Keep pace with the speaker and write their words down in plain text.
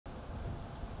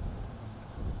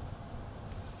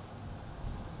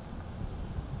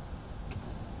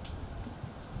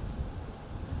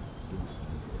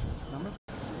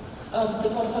the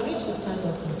conference will stand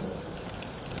up, please.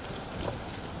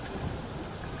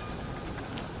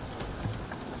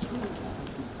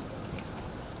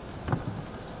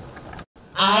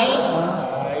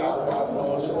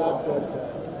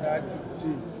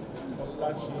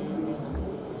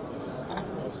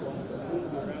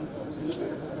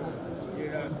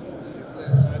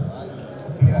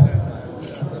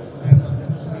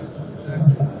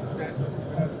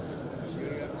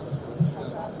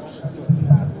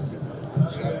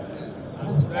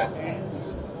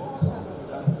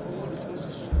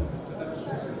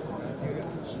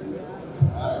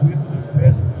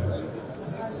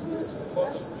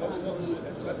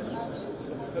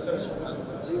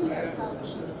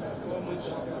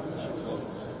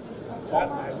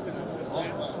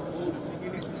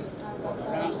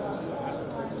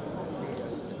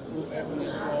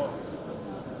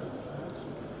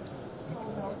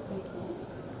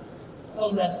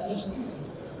 Congratulations.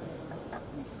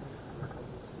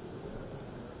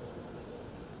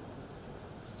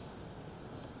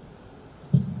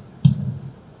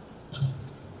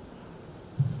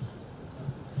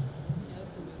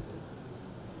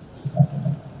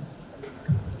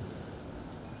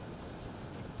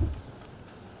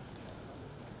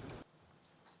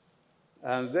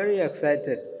 I'm very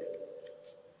excited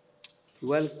to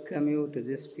welcome you to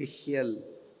this special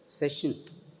session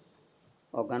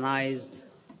organized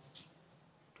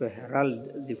to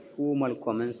herald the formal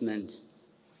commencement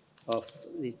of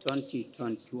the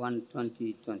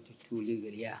 2021-2022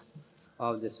 legal year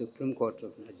of the Supreme Court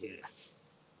of Nigeria.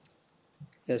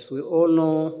 As we all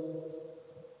know,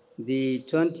 the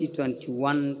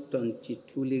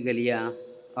 2021-22 legal year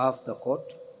of the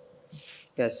court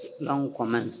has long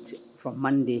commenced from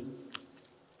Monday,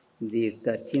 the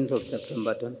 13th of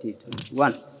September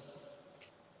 2021.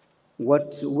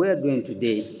 What we're doing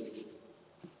today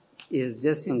is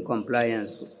just in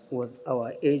compliance with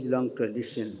our age-long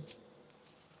tradition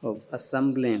of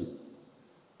assembling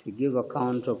to give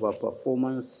account of our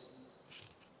performance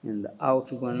in the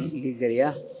outgone legal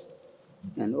year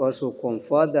and also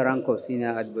confer the rank of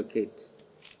senior advocate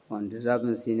on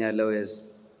deserving senior lawyers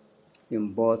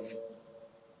in both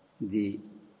the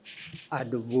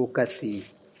advocacy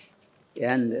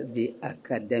and the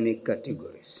academic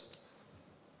categories.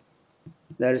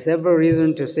 There is every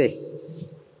reason to say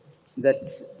that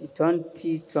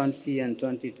 2020 and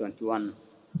 2021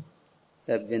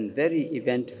 have been very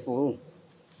eventful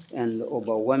and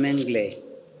overwhelmingly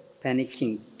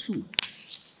panicking too.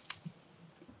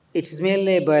 It is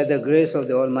mainly by the grace of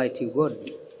the Almighty God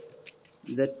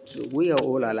that we are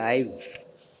all alive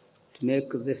to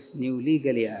make this new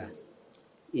legal year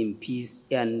in peace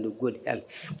and good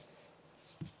health.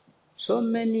 So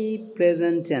many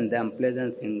pleasant and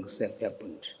unpleasant things have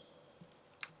happened,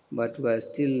 but we are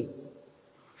still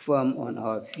firm on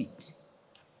our feet.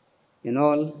 In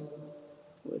all,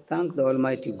 we thank the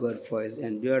Almighty God for His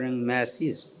enduring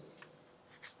mercies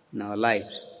in our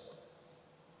lives.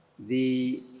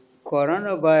 The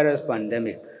coronavirus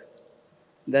pandemic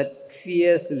that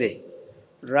fiercely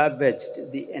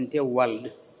ravaged the entire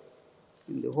world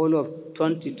in the whole of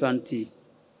 2020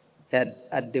 had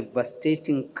a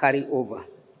devastating carryover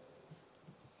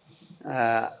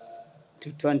to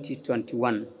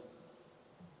 2021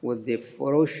 with the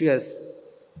ferocious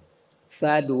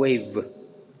third wave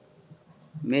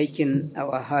making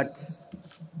our hearts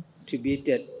to beat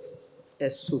at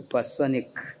a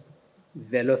supersonic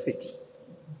velocity.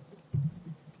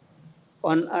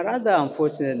 On a rather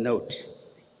unfortunate note,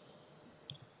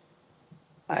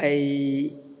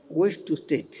 I wish to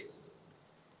state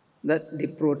that the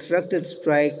protracted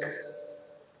strike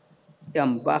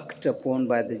embarked upon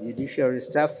by the Judiciary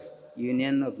Staff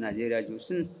Union of Nigeria,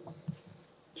 JUSN,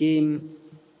 came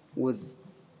with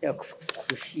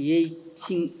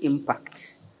excruciating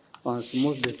impact on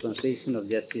smooth dispensation of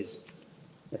justice,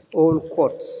 as all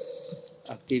courts'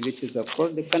 activities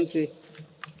across the country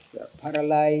were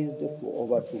paralyzed for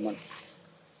over 2 months.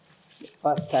 The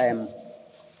first time to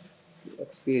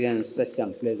experience such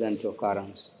unpleasant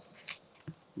occurrence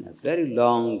in a very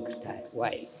long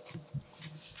while.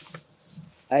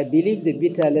 I believe the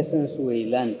bitter lessons we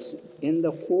learned in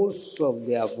the course of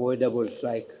the avoidable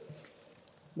strike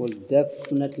will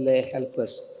definitely help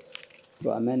us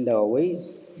to amend our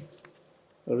ways,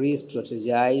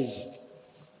 re-strategize,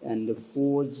 and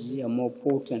forge a more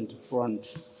potent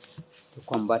front to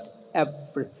combat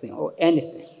everything or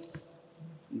anything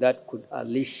that could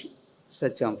unleash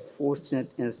such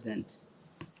unfortunate incident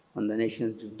on the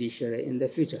nation's judiciary in the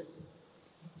future.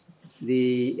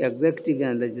 The executive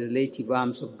and legislative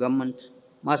arms of government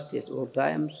must at all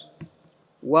times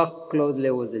work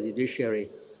closely with the judiciary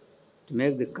to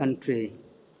make the country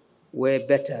way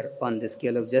better on the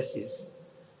scale of justice,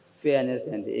 fairness,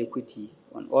 and equity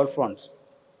on all fronts.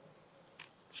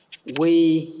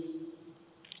 We,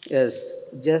 as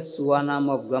just one arm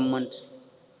of government,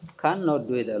 cannot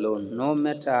do it alone, no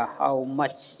matter how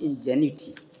much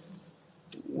ingenuity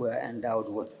we're endowed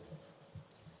with.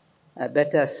 A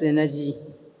better synergy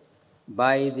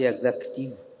by the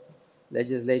executive,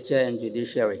 legislature, and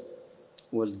judiciary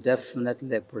will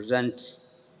definitely present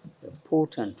a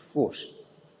potent force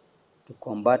to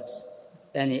combat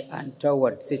any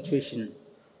untoward situation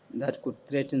that could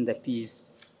threaten the peace,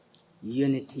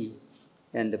 unity,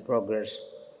 and the progress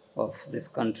of this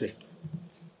country.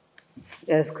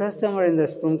 As customary in the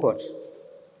Supreme Court,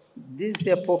 this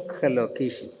epochal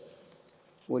occasion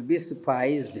will be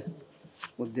surprised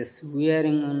with the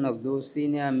swearing in of those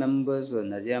senior members of the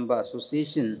Nigerian Bar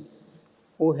Association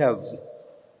who have,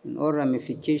 in all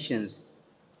ramifications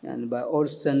and by all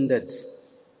standards,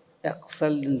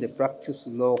 excelled in the practice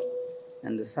of law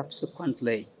and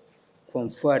subsequently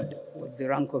conferred with the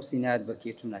rank of senior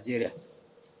advocate of Nigeria.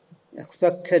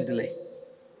 Expectedly,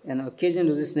 an occasion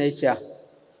of this nature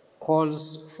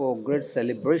calls for great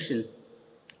celebration,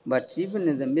 but even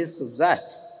in the midst of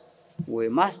that, we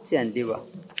must endeavor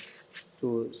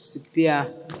to spare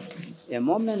a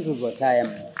moment of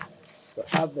time to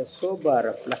have a sober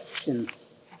reflection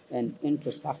and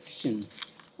introspection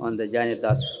on the journey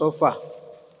thus so far.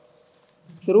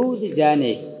 Through the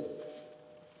journey,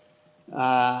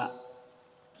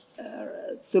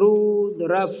 through the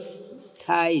rough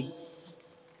tide,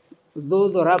 though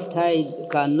the rough tide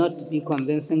cannot be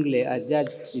convincingly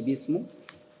adjudged to be smooth,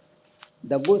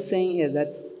 the good thing is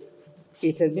that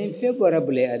it has been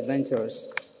favorably adventurous,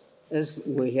 as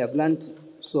we have learned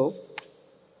so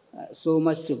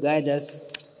much to guide us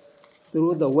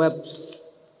through the webs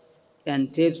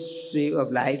and tapestry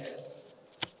of life,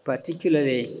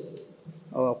 particularly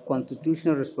our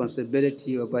constitutional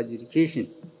responsibility of adjudication.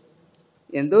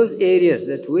 In those areas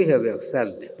that we have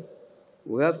excelled,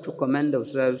 we have to commend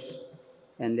ourselves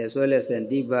and as well as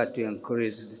endeavor to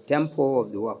encourage the tempo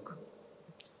of the work.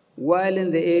 While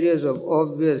in the areas of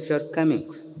obvious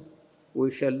shortcomings, we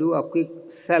shall do a quick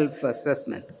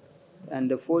self-assessment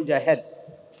and forge ahead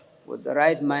with the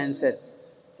right mindset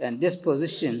and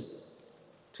disposition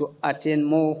to attain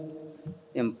more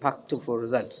impactful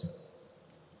results.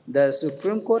 The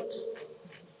Supreme Court,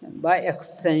 and by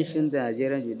extension the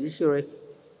Nigerian judiciary,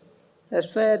 has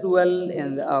fared well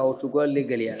in the outgoing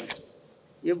legal year,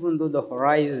 even though the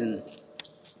horizon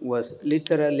was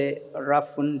literally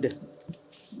roughened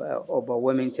by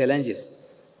overwhelming challenges.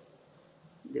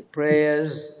 The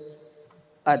prayers,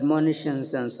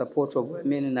 admonitions, and support of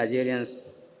many Nigerians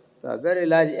to a very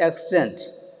large extent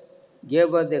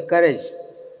gave us the courage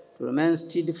to remain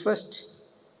steadfast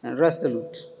and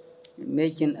resolute in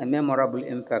making a memorable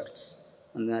impact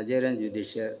on the Nigerian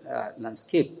judicial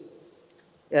landscape.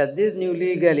 As this new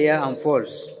legal year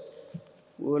unfolds,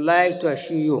 we would like to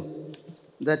assure you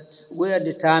that we are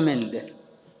determined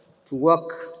to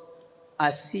work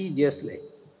assiduously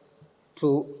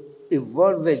to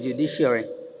evolve a judiciary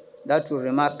that will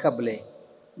remarkably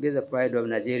be the pride of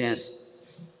Nigerians,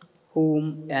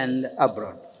 home and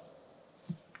abroad.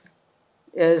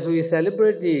 As we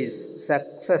celebrate this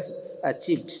success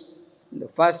achieved in the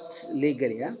first legal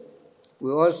year,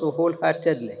 we also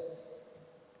wholeheartedly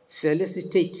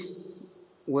felicitate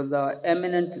with our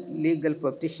eminent legal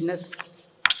practitioners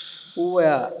who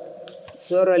were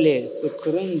thoroughly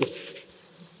screened,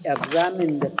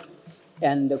 examined,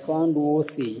 and found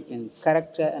worthy in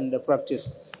character and practice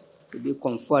to be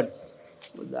conferred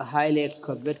with the highly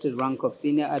coveted rank of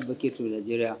Senior Advocate of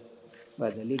Nigeria by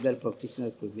the Legal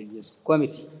Practitioners Privileges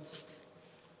Committee.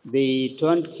 The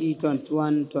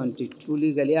 2021-22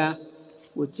 legal year,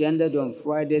 which ended on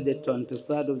Friday, the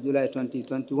 23rd of July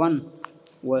 2021,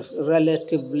 was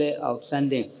relatively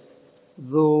outstanding,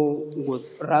 though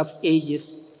with rough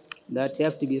edges that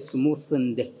have to be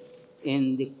smoothened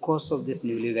in the course of this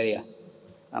new legal year.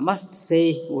 I must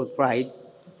say with pride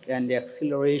and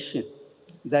exhilaration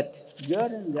that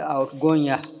during the outgoing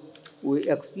year, we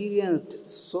experienced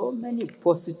so many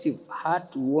positive,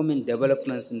 heartwarming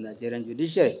developments in the Nigerian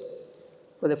judiciary.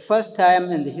 For the first time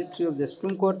in the history of the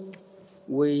Supreme Court,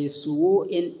 we swore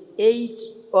in 8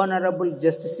 honorable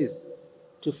justices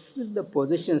to fill the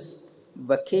positions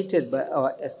vacated by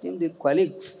our esteemed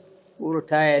colleagues who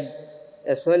retired,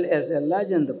 as well as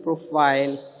enlarging the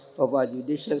profile of our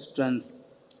judicial strength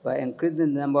by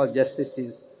increasing the number of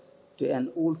justices to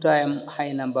an all-time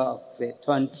high number of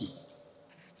 20.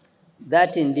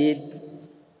 That indeed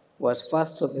was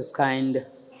first of its kind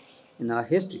in our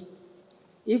history.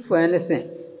 If for anything,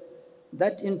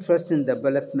 That interest in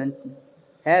development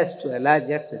has, to a large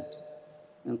extent,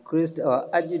 increased our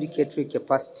adjudicatory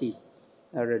capacity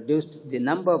and reduced the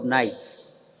number of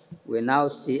nights we now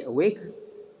stay awake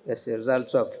as a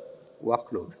result of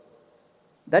workload.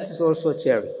 That is also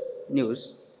cheering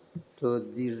news to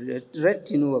the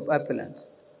retinue of appellants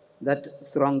that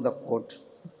throng the court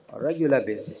on a regular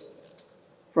basis.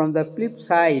 From the flip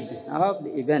side of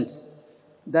the events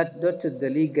that dotted the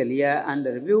legal year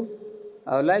under review,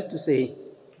 I would like to say,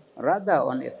 rather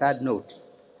on a sad note,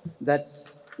 that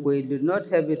we did not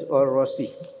have it all rosy,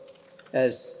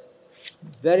 as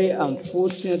very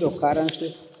unfortunate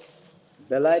occurrences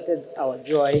belighted our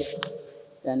joy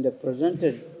and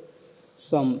presented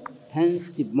some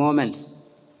pensive moments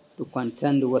to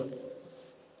contend with.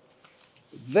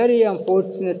 Very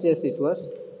unfortunate as it was,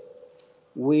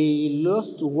 we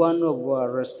lost one of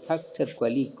our respected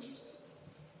colleagues,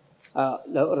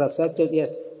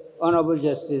 Honorable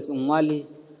Justice Umwali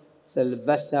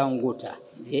Sylvester Nguta,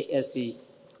 JSC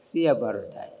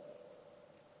Siabarutai.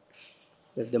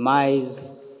 The demise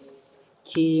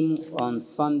came on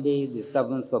Sunday, the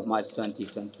 7th of March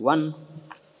 2021,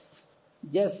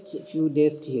 just a few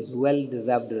days to his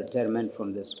well-deserved retirement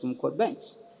from the Supreme Court bench,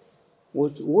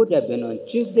 which would have been on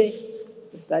Tuesday,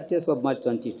 the 30th of March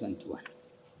 2021.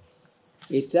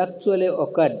 It actually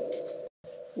occurred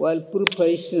while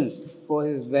preparations for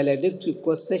his valedictory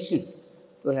court session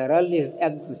to herald his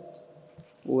exit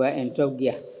were in top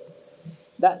gear.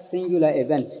 That singular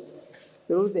event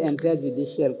threw the entire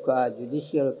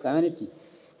judicial community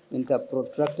into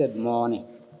protracted mourning.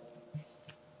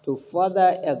 To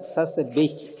further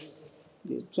exacerbate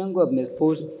the triangle of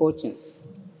misfortunes,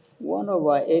 one of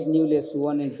our 8 newly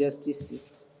sworn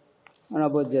justices,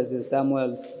 Honorable Justice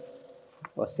Samuel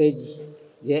Oseji,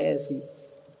 JSC,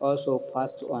 also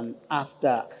passed on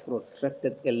after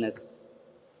protracted illness.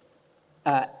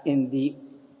 In the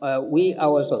wee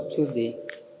hours of Tuesday,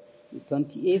 the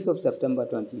 28th of September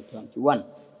 2021,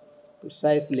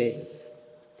 precisely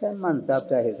 10 months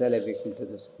after his elevation to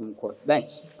the Supreme Court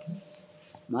bench.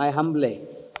 I humbly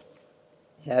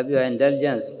have your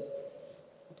indulgence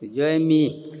to join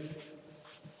me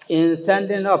in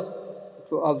standing up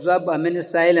to observe a minute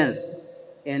silence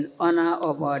in honor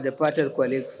of our departed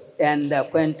colleagues and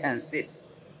acquaintances.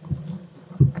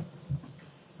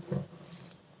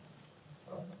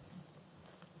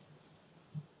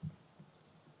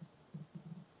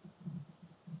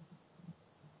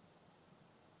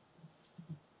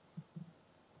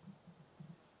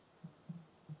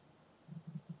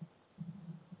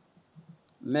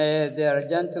 May their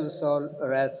gentle soul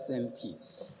rest in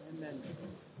peace. Amen.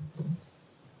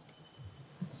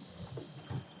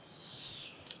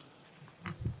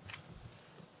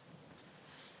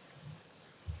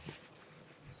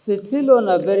 Still on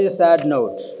a very sad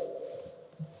note,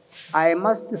 I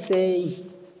must say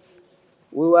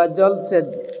we were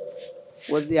jolted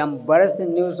with the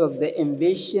embarrassing news of the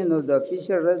invasion of the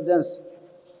official residence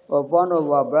of one of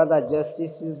our brother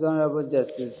justices, Honorable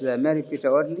Justice Mary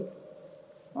Peter Audley,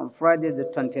 on Friday, the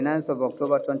 29th of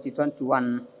October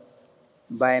 2021,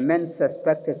 by men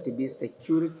suspected to be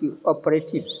security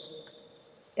operatives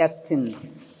acting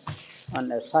on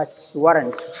a search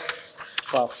warrant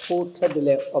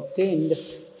purportedly obtained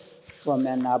from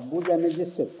an Abuja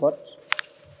magistrate court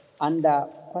under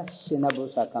questionable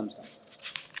circumstances.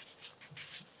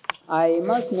 I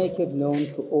must make it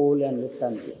known to all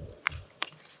understanding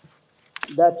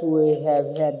that we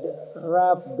have had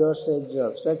rough dosage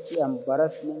of such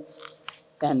embarrassments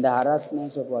and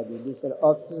harassments of our judicial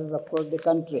officers across the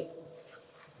country,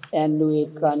 and we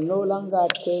can no longer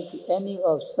take any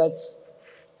of such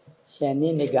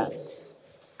shenanigans.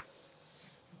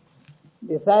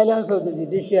 The silence of the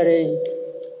judiciary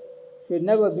should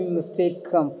never be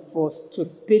mistaken for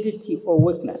stupidity or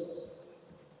weakness.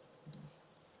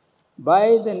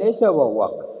 By the nature of our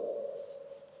work,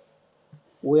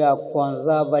 we are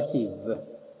conservative,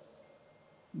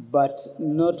 but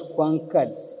not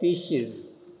conquered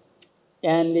species,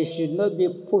 and it should not be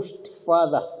pushed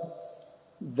further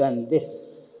than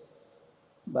this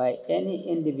by any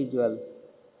individual,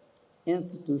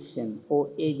 institution, or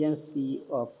agency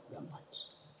of government.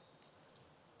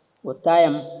 With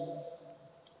time,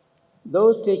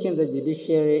 those taking the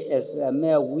judiciary as a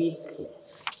mere weakling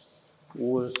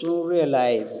will soon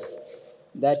realize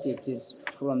that it is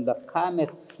from the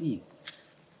calmest seas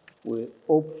we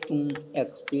often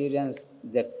experience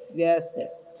the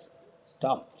fiercest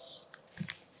storms.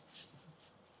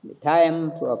 The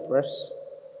time to oppress,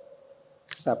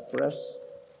 suppress,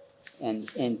 and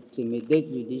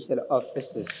intimidate judicial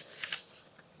officers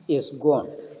is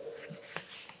gone.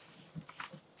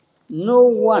 No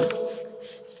one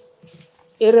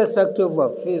irrespective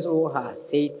of his or her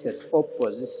status or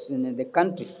position in the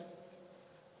country,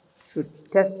 should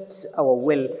test our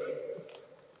will,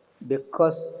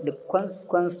 because the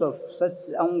consequence of such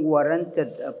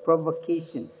unwarranted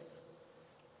provocation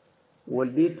will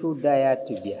be too dire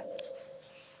to bear.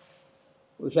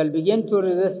 We shall begin to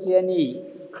resist any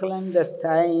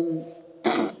clandestine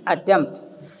attempt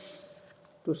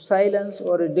to silence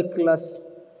or ridiculous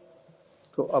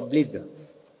to oblivion.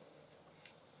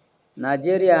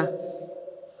 Nigeria,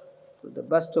 to the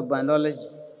best of my knowledge,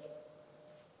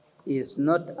 is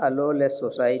not a lawless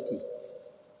society.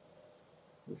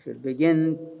 We should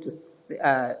begin to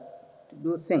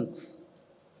do things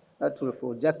that will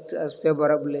project us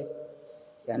favorably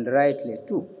and rightly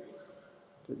too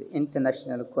to the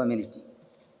international community.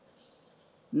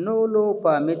 No law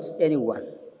permits anyone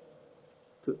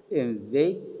to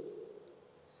invade,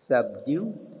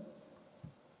 subdue,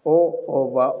 or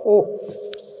overawe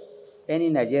any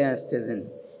Nigerian citizen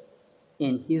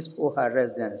in his or her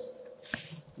residence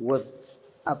with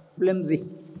a flimsy,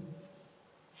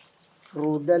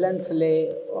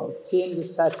 fraudulently obtained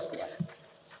search warrant.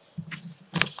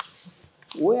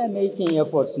 We are making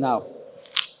efforts now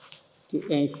to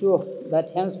ensure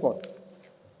that henceforth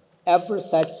every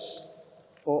search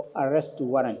or arrest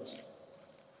warrant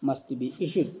must be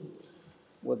issued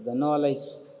with the knowledge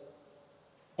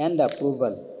and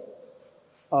approval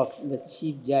of the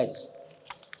Chief Judge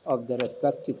of the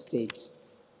respective state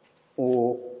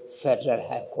or Federal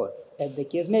High Court, as the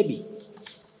case may be.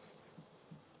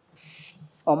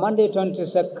 On Monday,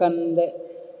 22nd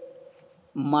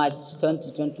March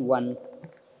 2021,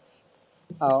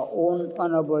 our own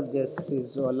Honorable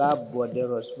Justice Ola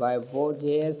Boderos Vivo,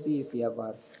 JSC,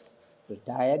 ever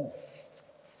retired,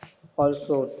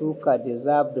 also took a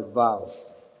deserved vow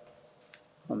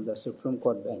from the Supreme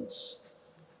Court bench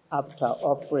after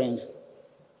offering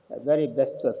the very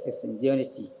best of his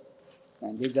ingenuity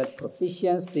and legal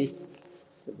proficiency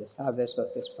to the service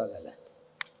of his fatherland.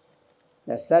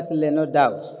 There's certainly no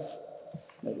doubt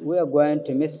that we are going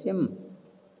to miss him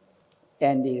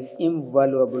and his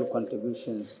invaluable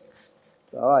contributions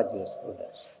to our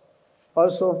jurisprudence.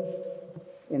 Also,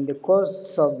 in the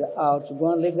course of the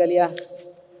outgoing legal year,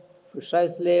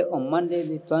 precisely on Monday,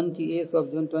 the 28th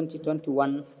of June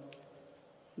 2021,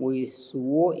 we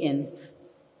swore in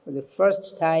for the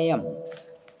first time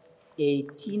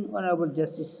 18 honorable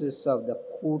justices of the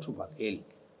Court of Appeal.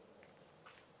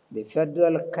 The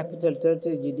Federal Capital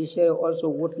Territory Judiciary also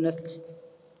witnessed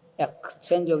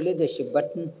exchange of leadership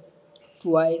baton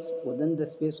twice within the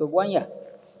space of 1 year.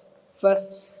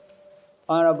 First,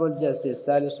 Honorable Justice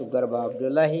Salisu Garba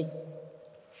Abdullahi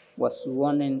was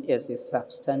sworn in as a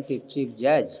substantive chief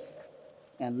judge,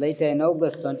 and later in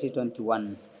August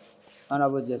 2021,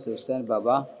 Honorable Justice Hussain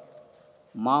Baba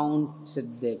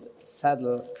mounted the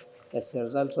saddle as a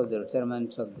result of the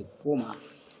retirement of the former,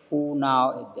 who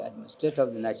now is the administrator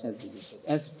of the National Judicial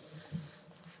Institute.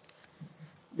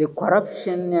 The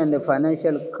Corruption and the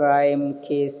Financial Crime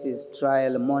Cases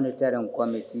Trial Monitoring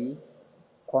Committee,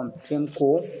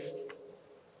 COMTRIMCO,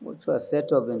 which was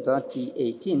set up in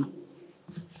 2018,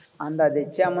 under the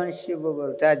chairmanship of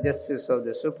retired Justice of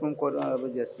the Supreme Court, Honorable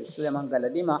Justice Suleiman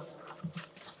Galadima,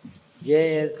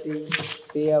 JSC,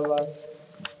 CAVA,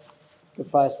 to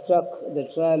fast-track the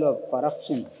trial of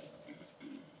corruption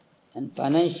and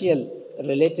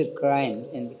financial-related crime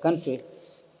in the country,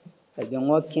 has been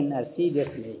working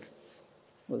assiduously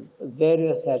with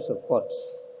various heads of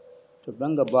courts to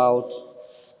bring about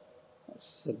a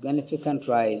significant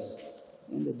rise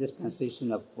in the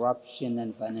dispensation of corruption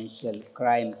and financial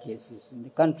crime cases in the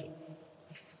country.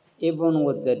 Even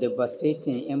with the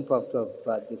devastating impact of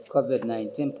the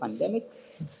COVID-19 pandemic,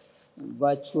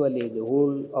 virtually the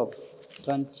whole of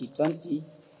 2020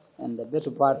 and the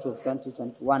better part of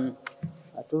 2021,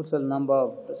 a total number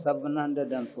of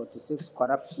 746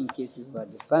 corruption cases were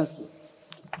dispensed with.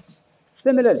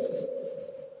 Similarly,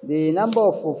 the number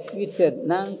of forfeited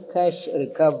non-cash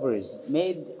recoveries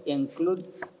made include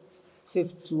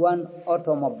 51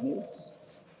 automobiles,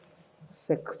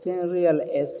 16 real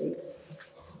estates,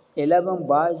 11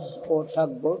 barges or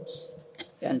tugboats,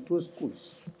 and 2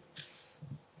 schools.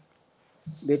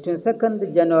 Between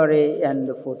 2nd January and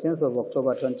 14th of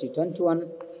October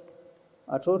 2021,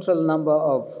 a total number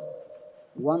of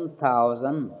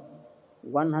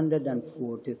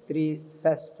 1,143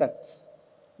 suspects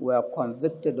were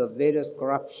convicted of various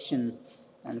corruption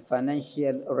and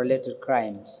financial-related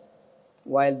crimes,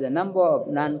 while the number of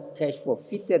non-cash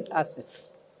forfeited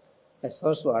assets has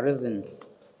also arisen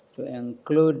to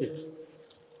include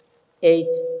 8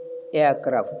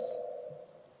 aircrafts,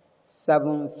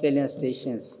 7 filling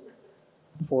stations,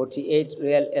 48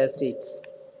 real estates,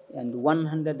 and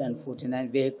 149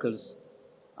 vehicles,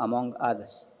 among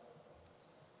others.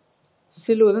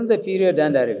 Still within the period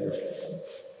under review,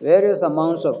 various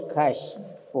amounts of cash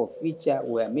forfeiture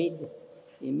were made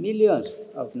in millions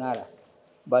of naira,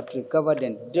 but recovered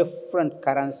in different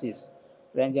currencies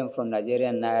ranging from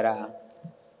Nigerian naira,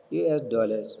 US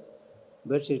dollars,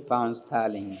 British pounds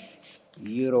sterling,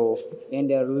 euro,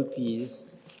 Indian rupees,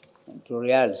 to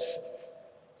reals,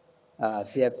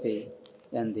 CFA,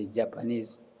 and the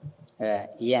Japanese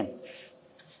yen.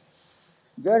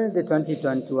 During the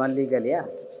 2021 legal year,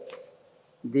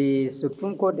 the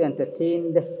Supreme Court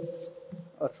entertained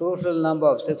a total number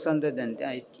of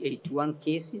 681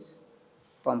 cases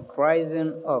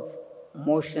comprising of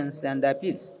motions and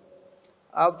appeals.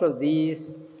 Out of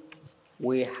these,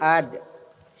 we had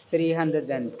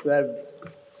 312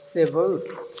 civil,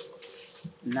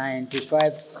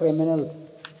 95 criminal,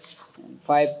 and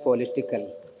 5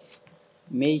 political,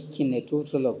 making a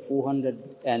total of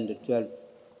 412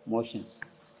 motions.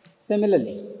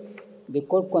 Similarly, the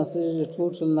court considered a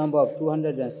total number of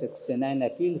 269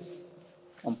 appeals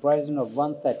comprising of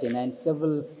 139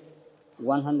 civil,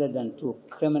 102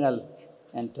 criminal,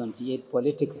 and 28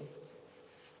 political.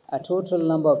 A total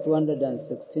number of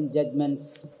 216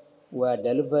 judgments were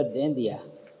delivered in the year.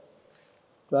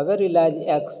 To a very large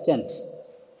extent,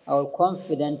 I will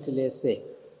confidently say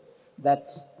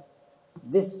that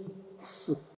this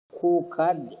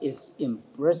scorecard is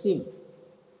impressive,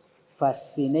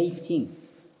 fascinating,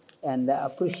 and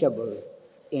appreciable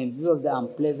in view of the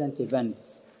unpleasant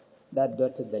events that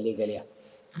dotted the legal year.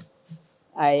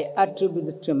 I attribute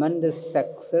the tremendous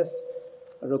success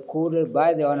recorded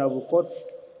by the Honorable Court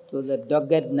to the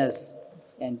doggedness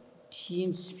and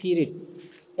team spirit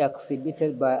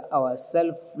exhibited by our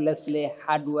selflessly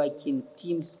hardworking,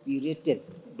 team-spirited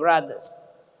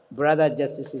brother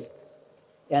justices,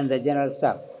 and the general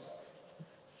staff.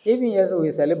 Even as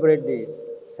we celebrate these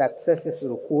successes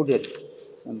recorded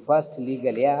in past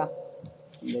legal year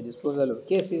in the disposal of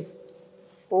cases,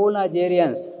 all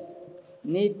Nigerians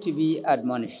need to be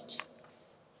admonished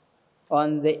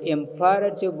on the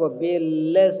imperative of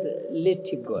being less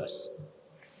litigious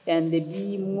and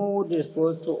be more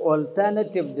disposed to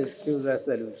alternative dispute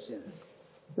resolutions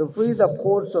to free the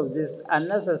courts of this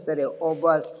unnecessary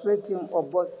overstretching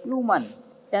of both human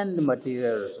and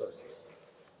material resources.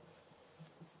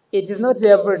 It is not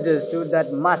every dispute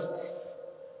that must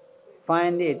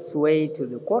find its way to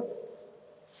the court,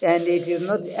 and it is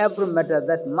not every matter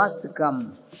that must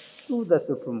come to the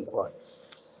Supreme Court.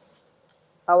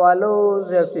 Our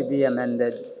laws have to be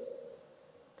amended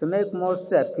to make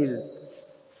most appeals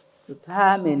to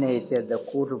terminate at the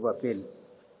Court of Appeal,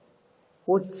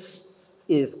 which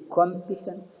is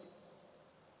competent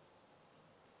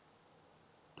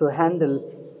to handle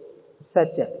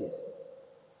such appeals.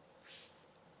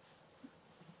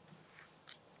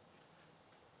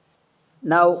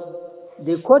 Now,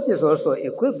 the court is also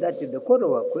equipped, that is, the Court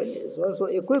of Appeal is also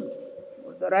equipped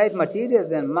with the right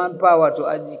materials and manpower to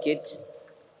adjudicate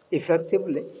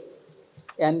effectively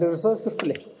and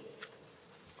resourcefully.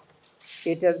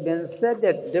 It has been said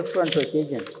at different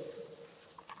occasions,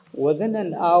 within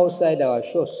and outside our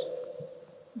shores,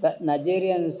 that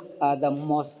Nigerians are the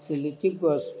most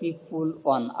litigious people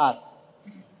on earth.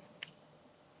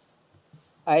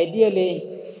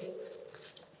 Ideally,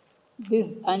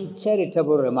 this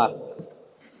uncharitable remark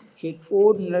should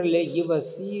ordinarily give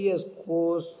us serious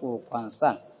cause for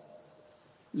concern.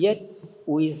 Yet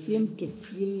we seem to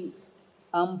feel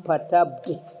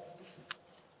unperturbed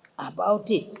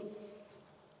about it.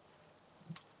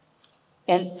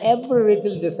 And every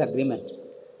little disagreement,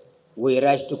 we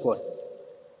rush to court.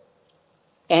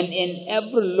 And in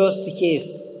every lost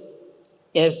case,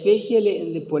 especially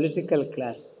in the political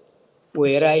class,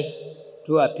 we rush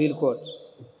to appeal court,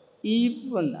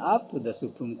 even up to the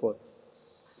Supreme Court,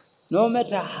 no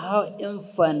matter how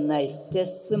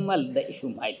infinitesimal the issue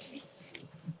might be.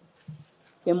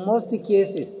 In most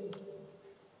cases,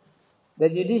 the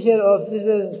judicial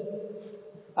officers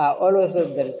are always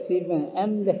at the receiving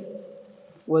end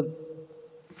with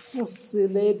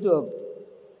fusillade of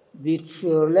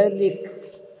vitriolic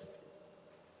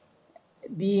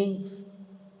beings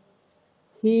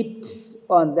heaped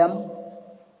on them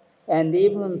and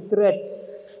even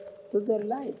threats to their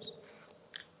lives.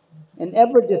 In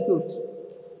every dispute,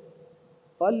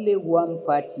 only one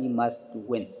party must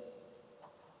win.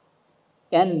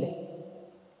 And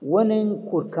winning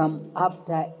could come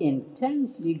after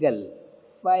intense legal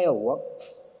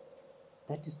fireworks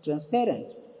that is transparent,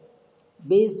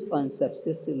 based on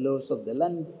subsisting laws of the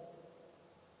land,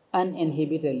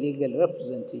 uninhibited legal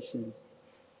representations,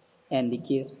 and the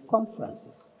case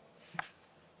conferences.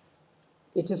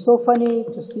 It is so funny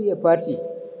to see a party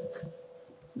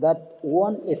that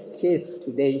won its case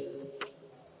today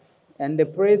and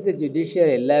praised the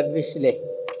judiciary lavishly,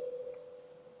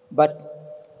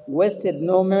 but wasted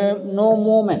no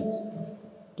moment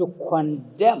to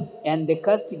condemn and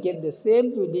castigate the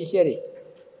same judiciary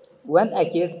when a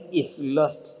case is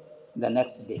lost the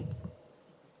next day.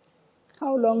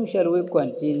 How long shall we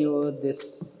continue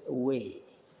this way?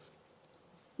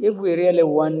 If we really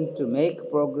want to make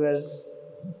progress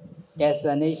as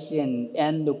a nation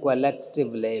and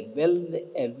collectively build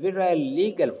a virile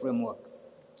legal framework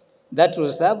that will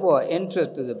serve our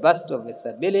interest to the best of its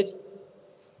ability,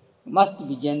 we must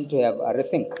begin to have a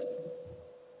rethink.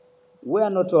 We are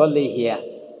not only here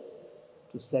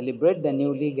to celebrate the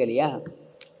new legal year,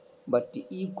 but to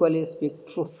equally speak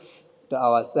truth to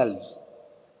ourselves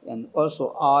and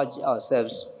also urge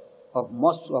ourselves of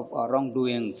most of our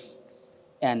wrongdoings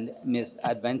and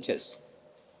misadventures.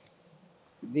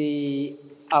 The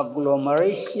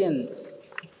agglomeration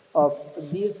of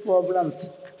these problems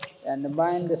and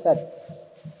mindset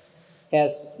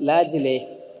has largely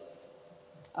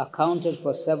accounted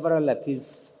for several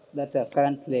appeals that are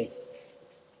currently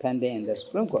pending in the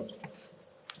Supreme Court.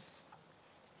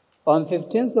 On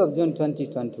 15th of June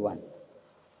 2021,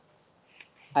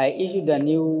 I issued a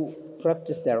new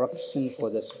practice direction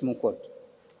for the Supreme Court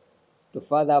to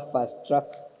further fast-track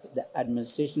the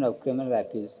administration of criminal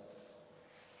appeals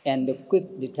and the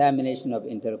quick determination of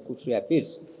interlocutory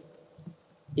appeals.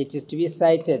 It is to be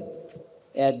cited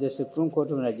at the Supreme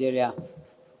Court of Nigeria,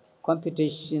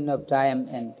 computation of time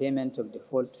and payment of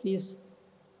default fees,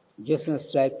 Johnson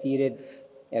strike period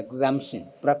exemption,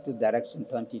 practice direction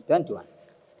 2021.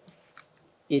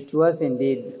 It was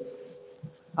indeed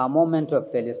a moment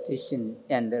of felicitation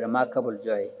and remarkable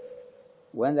joy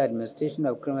when the administration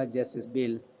of criminal justice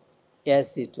bill,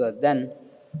 as it was then,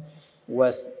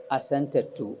 was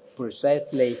assented to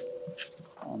precisely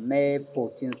on May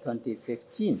 14,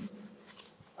 2015.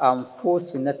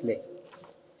 Unfortunately,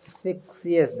 6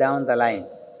 years down the line,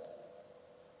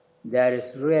 there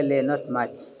is really not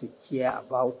much to cheer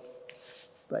about,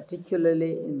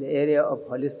 particularly in the area of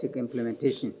holistic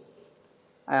implementation.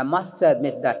 I must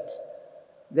admit that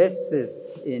this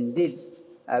is indeed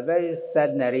a very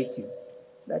sad narrative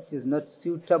that is not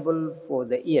suitable for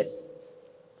the ears,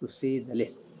 to say the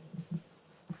least.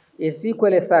 It's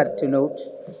equally sad to note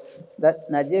that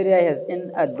Nigeria has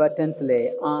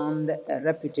inadvertently earned a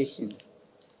reputation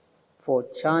for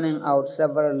churning out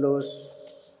several laws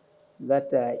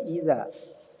that are either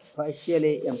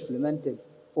partially implemented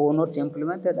or not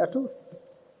implemented at all.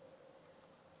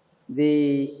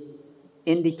 The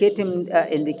indicating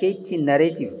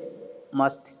narrative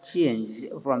must change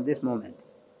from this moment,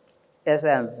 as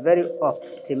I am very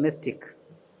optimistic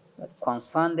that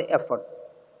concerned effort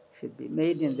should be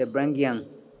made in the bringing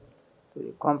to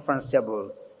the conference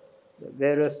table the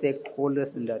various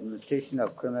stakeholders in the administration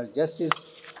of criminal justice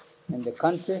in the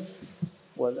country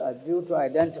with a view to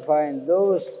identifying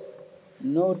those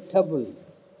notable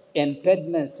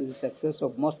impediments to the success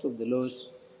of most of the laws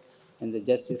in the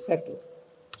justice sector.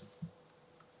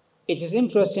 It is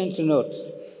interesting to note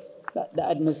that the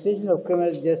administration of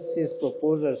criminal justice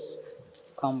proposals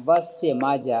conversed a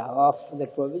merger of the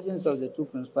provisions of the two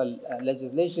principal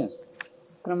legislations,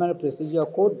 Criminal Procedure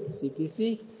Code,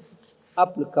 CPC,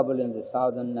 applicable in the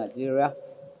southern Nigeria,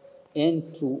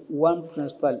 into one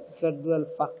principal federal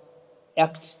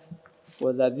act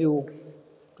with a view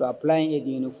to applying it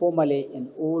uniformly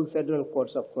in all federal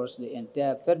courts across the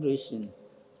entire federation,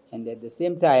 and at the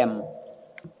same time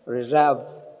reserve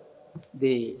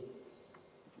the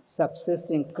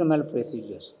subsisting criminal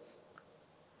procedures.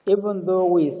 Even though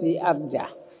we see ACJA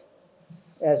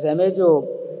as a major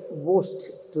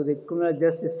boost to the criminal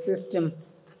justice system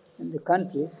in the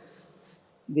country,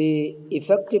 the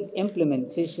effective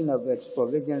implementation of its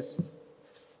provisions,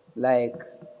 like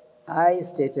I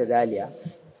stated earlier,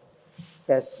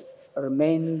 has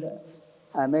remained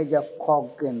a major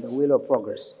cog in the wheel of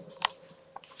progress.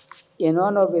 In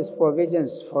one of its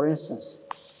provisions, for instance,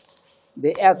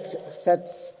 the Act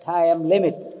sets time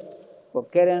limit for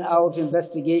carrying out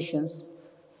investigations,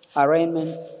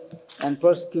 arraignments, and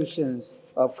prosecutions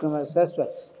of criminal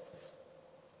suspects.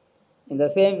 In the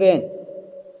same vein,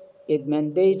 it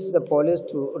mandates the police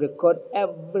to record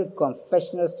every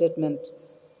confessional statement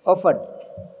offered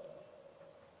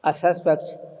a suspect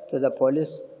to the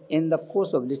police in the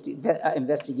course of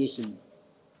investigation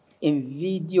in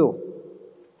video,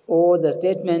 or the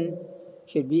statement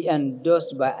should be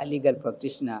endorsed by a legal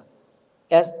practitioner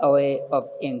as a way of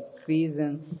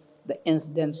increasing the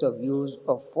incidence of use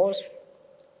of force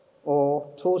or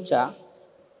torture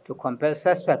to compel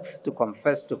suspects to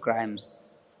confess to crimes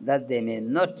that they may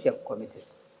not have committed.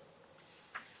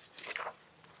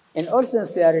 In all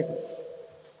sincerity,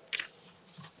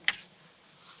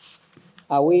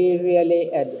 are we really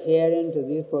adhering to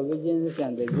these provisions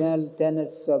and the general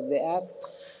tenets of the Act?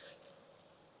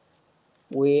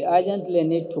 We urgently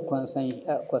need to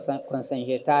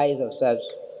conscientize ourselves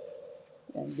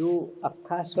and do a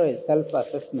cursory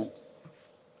self-assessment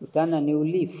to turn a new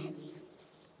leaf,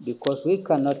 because we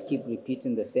cannot keep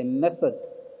repeating the same method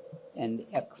and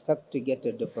expect to get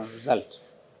a different result.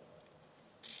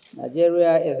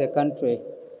 Nigeria as a country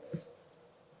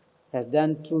has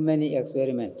done too many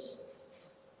experiments.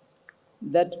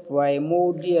 That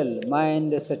primordial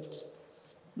mindset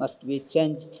must be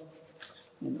changed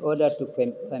in order to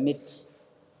permit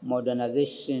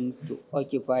modernization to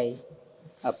occupy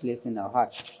a place in our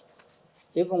hearts.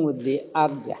 Even with the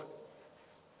AGJA,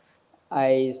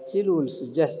 I still will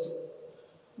suggest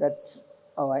that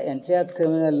our entire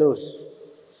criminal laws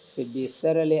should be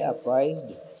thoroughly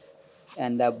appraised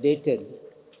and updated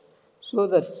so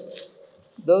that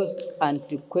those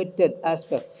antiquated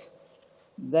aspects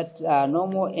that are no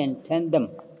more in tandem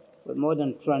with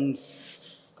modern trends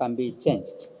can be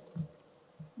changed.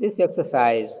 This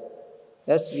exercise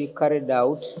has to be carried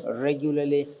out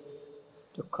regularly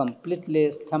to completely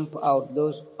stamp out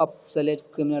those obsolete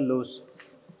criminal laws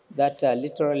that are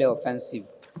literally offensive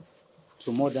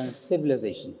to modern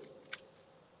civilization.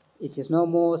 It is no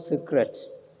more secret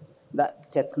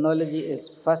that technology is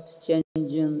fast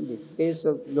changing the face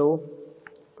of law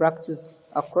practice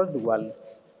across the world,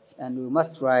 and we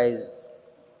must rise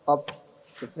up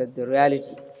to face the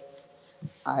reality.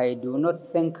 I do not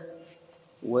think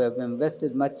we have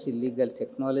invested much in legal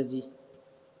technology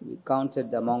to be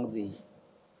counted among the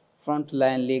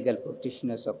frontline legal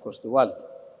practitioners across the world.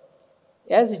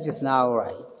 As it is now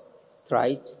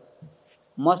right,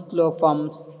 most law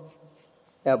firms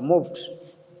have moved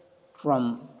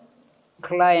from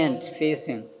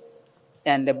client-facing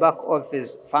and the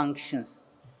back-office functions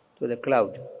to the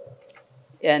cloud.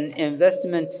 An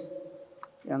investment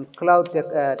in cloud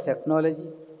technology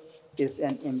is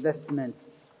an investment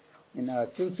in our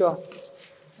future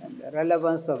and the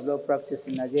relevance of law practice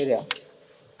in Nigeria.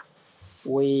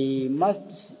 We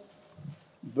must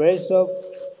brace up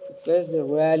to face the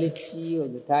reality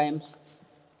of the times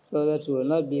so that we will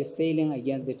not be sailing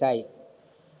against the tide.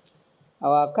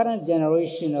 Our current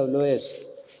generation of lawyers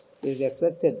is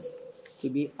expected to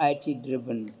be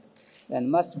IT-driven and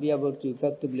must be able to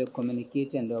effectively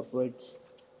communicate and operate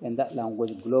in that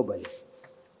language globally.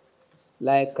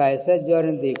 Like I said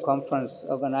during the conference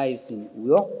organized in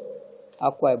Uyo,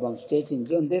 Akwa Ibom State in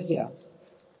June this year,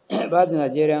 by the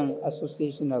Nigerian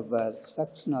Association of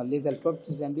Sectional Legal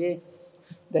Practice, MBA,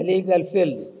 the legal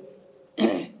field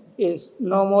is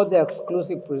no more the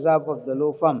exclusive preserve of the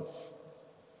law firm,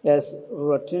 as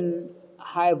routine,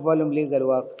 high-volume legal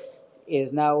work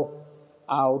is now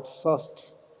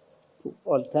outsourced to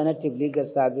alternative legal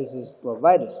services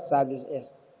providers.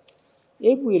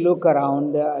 If we look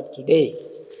around today,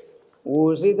 we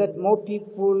will see that more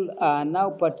people are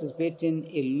now participating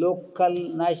in local,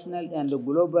 national, and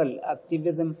global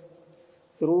activism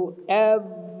through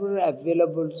every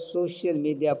available social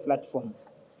media platform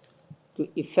to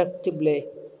effectively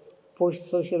push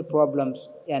social problems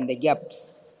and the gaps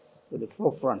to the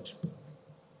forefront.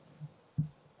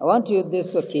 I want to use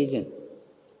this occasion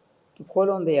to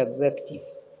call on the executive,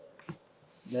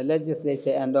 the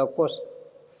legislature, and of course,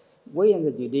 we in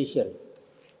the judiciary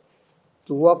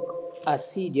to work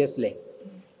assiduously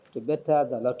to better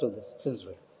the lot of the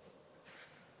citizenry.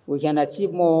 We can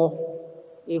achieve more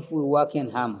if we work in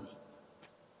harmony.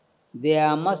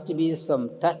 There must be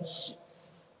some touch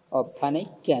of panic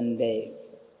and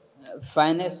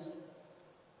finesse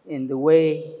in the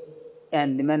way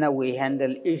and the manner we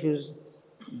handle issues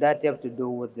that have to do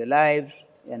with the lives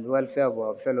and welfare of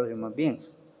our fellow human beings.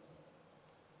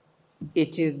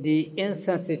 It is the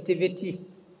insensitivity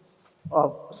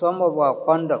of some of our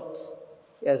conduct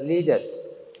as leaders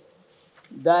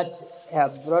that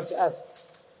have brought us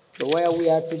to where we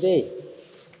are today.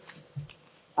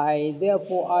 I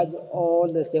therefore urge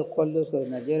all the stakeholders of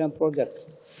the Nigerian project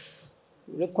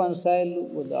to reconcile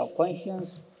with our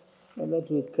conscience so that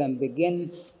we can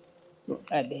begin to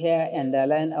adhere and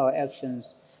align our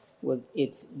actions with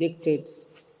its dictates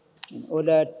in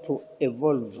order to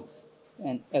evolve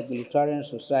an egalitarian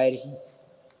society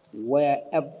where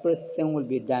everything will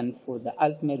be done for the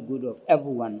ultimate good of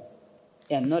everyone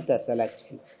and not a select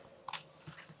few.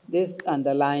 This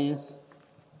underlines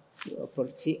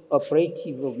the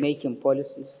operative of making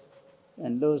policies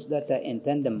and those that are in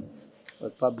tandem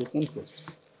with public interest.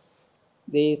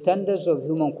 The standards of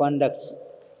human conduct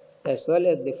as well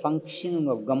as the functioning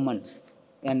of government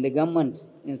and the government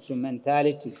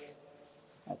instrumentalities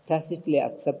are tacitly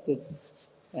accepted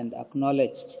and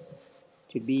acknowledged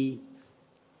to be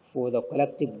for the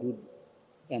collective good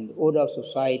and order of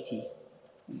society,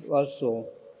 and also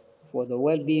for the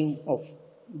well-being of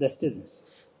the citizens.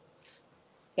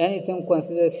 Anything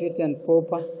considered fit and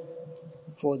proper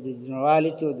for the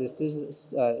generality of the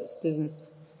citizens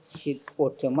should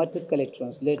automatically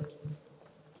translate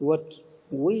to what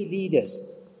we leaders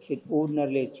should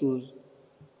ordinarily choose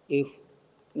if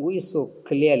we so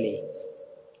clearly,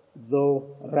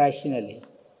 though rationally,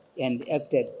 and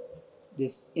acted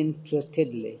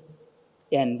disinterestedly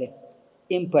and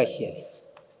impartially.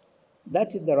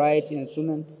 That is the right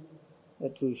instrument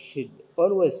that we should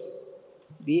always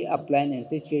be applying in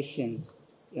situations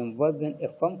involving a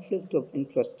conflict of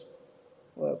interest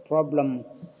or a problem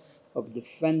of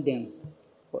defending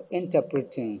or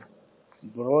interpreting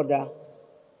broader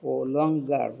or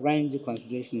longer range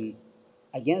consideration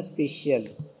against special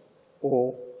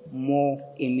or more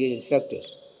immediate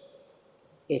factors.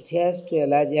 It has to a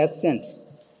large extent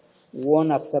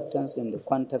won acceptance in the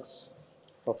context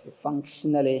of a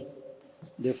functionally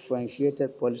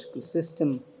differentiated political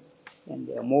system and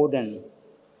a modern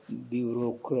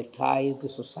bureaucratized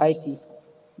society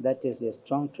that is a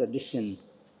strong tradition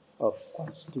of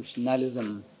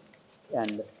constitutionalism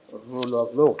and rule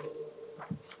of law.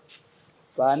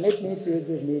 Permit me to use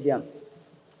this medium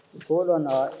to call on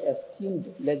our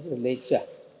esteemed legislature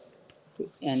to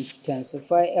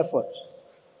intensify efforts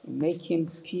in making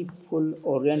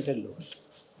people-oriented laws.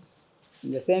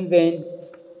 In the same vein,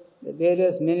 the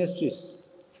various ministries,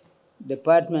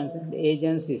 departments, and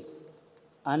agencies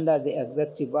under the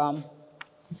executive arm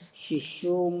should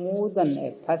show more than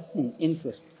a passing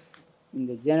interest in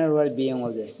the general well-being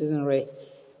of the citizenry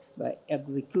by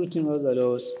executing all the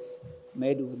laws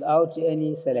made without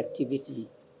any selectivity,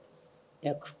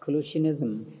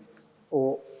 exclusionism,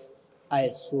 or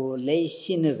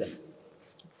isolationism.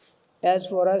 As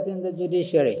for us in the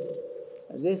judiciary,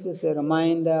 this is a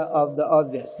reminder of the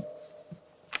obvious.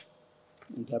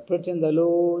 Interpreting the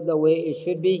law the way it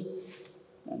should be,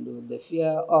 and with the fear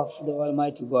of the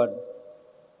Almighty God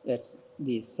at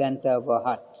the center of our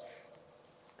heart.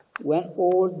 When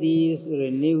all these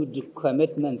renewed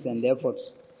commitments and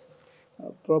efforts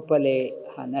are properly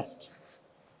harnessed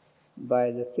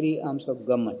by the three arms of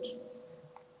government,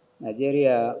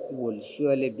 Nigeria will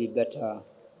surely be better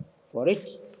for it,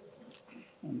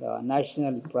 and our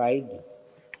national pride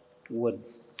would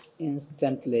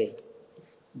instantly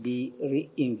be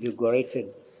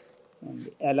reinvigorated and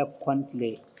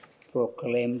eloquently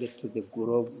proclaimed to the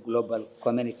global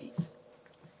community.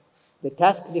 The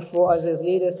task before us as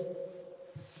leaders is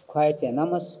quite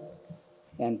enormous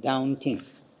and daunting.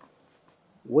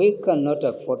 We cannot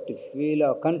afford to fail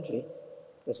our country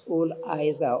as all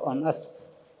eyes are on us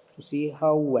to see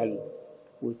how well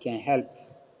we can help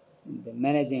in the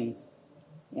managing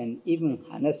and even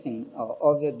harnessing our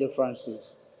obvious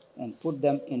differences and put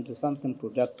them into something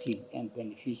productive and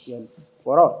beneficial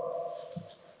for all.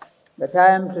 The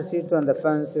time to sit on the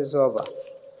fence is over.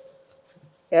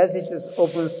 As it is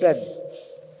often said,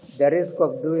 the risk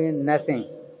of doing nothing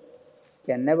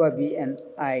can never be an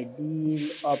ideal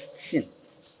option.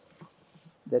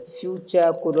 The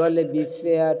future could only be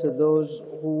fair to those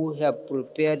who have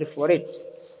prepared for it.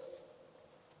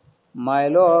 My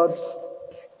lords,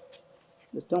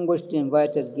 distinguished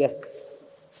invited guests,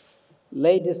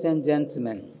 ladies and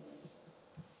gentlemen,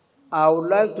 I would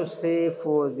like to say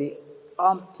for the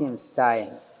umpteenth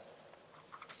time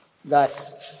that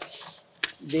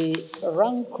the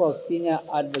rank of senior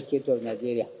advocate of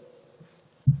Nigeria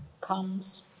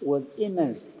comes with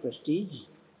immense prestige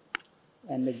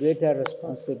and greater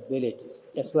responsibilities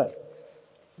as well.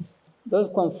 Those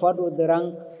conferred with the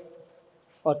rank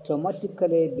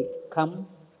automatically become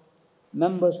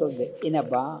members of the inner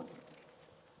bar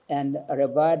and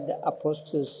revered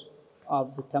apostles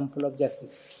of the Temple of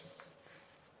Justice.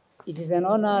 It is an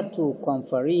honor to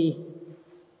conferee.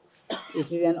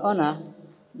 It is an honor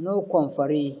no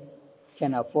conferee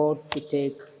can afford to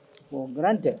take for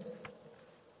granted.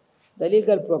 The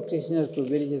Legal Practitioners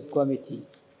Privileges Committee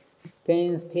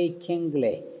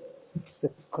painstakingly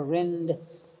screened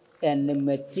and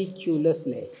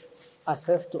meticulously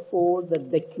assessed all the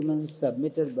documents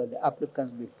submitted by the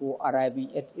applicants before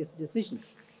arriving at its decision.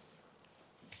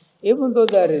 Even though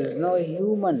there is no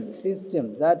human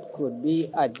system that could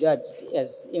be adjudged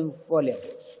as infallible,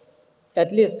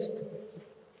 at least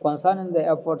concerning the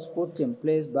efforts put in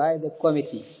place by the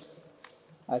committee,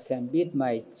 I can beat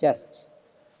my chest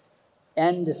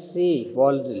and say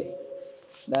boldly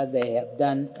that they have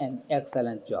done an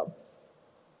excellent job.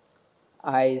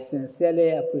 I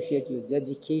sincerely appreciate your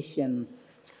dedication,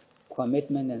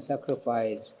 commitment, and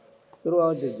sacrifice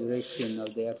throughout the duration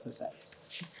of the exercise.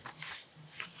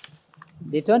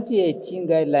 The 2018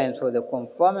 guidelines for the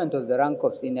conferment of the rank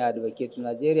of senior advocate in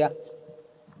Nigeria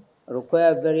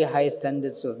require very high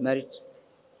standards of merit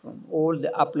from all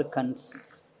the applicants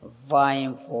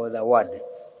vying for the award.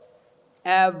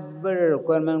 Every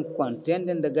requirement contained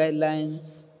in the guideline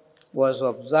was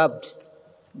observed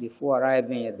before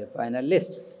arriving at the final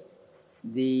list.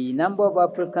 The number of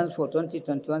applicants for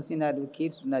 2021 Senior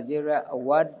Advocate Nigeria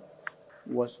Award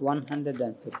was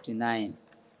 159.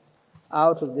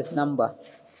 Out of this number,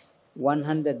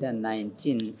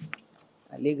 119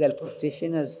 are legal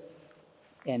practitioners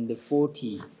and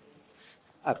 40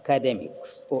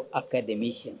 academics or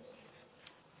academicians.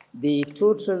 The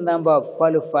total number of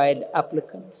qualified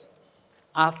applicants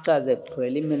after the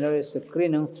preliminary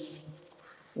screening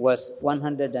was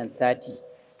 130,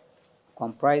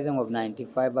 comprising of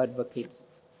 95 advocates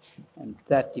and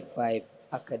 35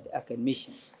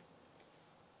 academicians.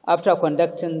 After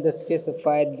conducting the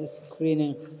specified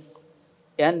screening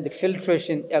and the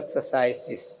filtration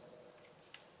exercises,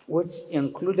 which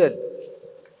included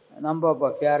a number of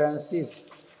appearances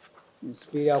in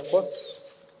superior courts,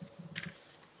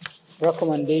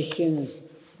 recommendations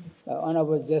by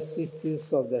Honorable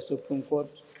Justices of the Supreme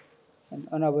Court and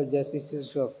Honorable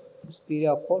Justices of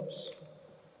Superior Courts,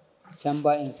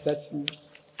 chamber inspection,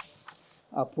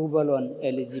 approval on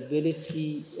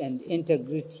eligibility and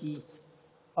integrity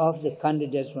of the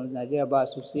candidates from the Nigeria Bar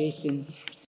Association,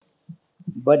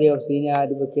 Body of Senior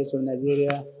Advocates of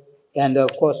Nigeria, and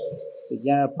of course, the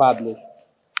general public.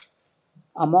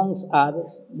 Amongst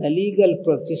others, the Legal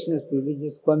Practitioners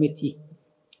Privileges Committee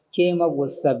came up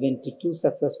with 72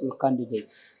 successful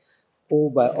candidates who,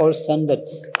 by all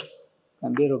standards,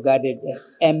 can be regarded as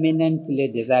eminently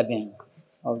deserving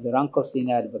of the rank of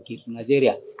Senior Advocate in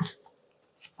Nigeria.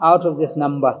 Out of this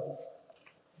number,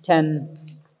 10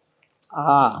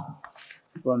 are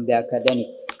from the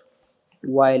academics,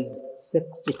 while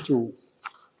 62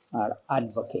 are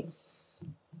advocates.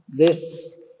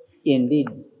 This indeed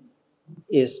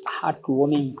is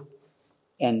heartwarming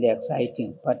and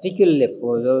exciting, particularly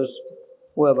for those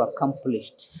who have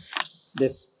accomplished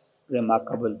this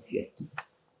remarkable feat.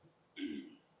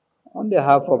 On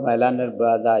behalf of my learned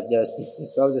brother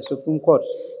justices of the Supreme Court,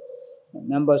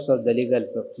 members of the Legal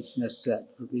Practitioners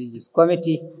Privileges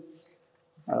Committee,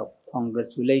 I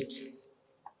congratulate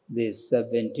the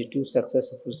 72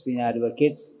 successful senior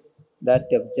advocates that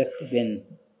have just been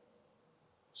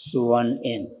sworn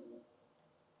in.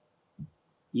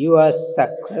 Your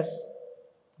success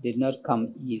did not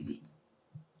come easy.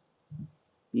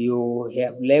 You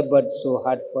have labored so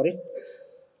hard for it,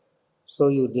 so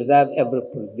you deserve every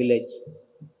privilege,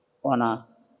 honor,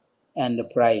 and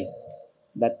pride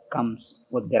that comes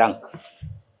with the rank.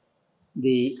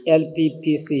 The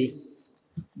LPPC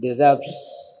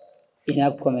deserves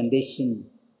enough commendation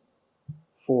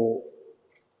for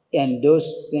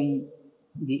endorsing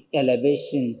the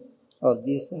elevation of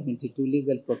these 72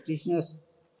 legal practitioners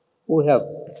who have,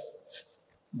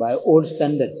 by all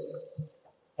standards,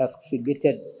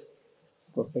 exhibited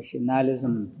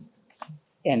professionalism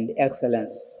and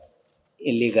excellence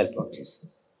in legal practice.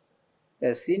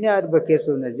 As senior advocates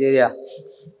of Nigeria,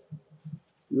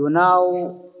 you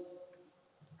now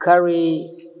carry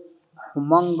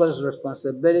humongous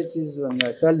responsibilities on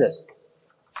your shoulders.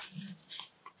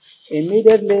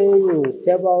 Immediately you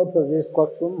step out of this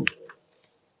courtroom,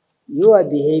 your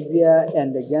behavior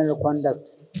and the general conduct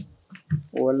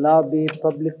will now be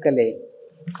publicly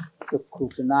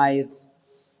scrutinized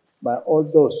by all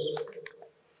those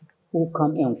who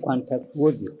come in contact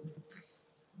with you.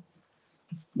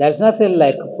 There's nothing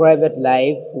like private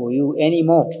life for you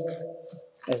anymore,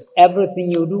 as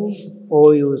everything you do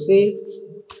or you say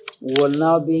will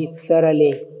now be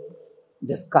thoroughly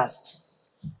discussed,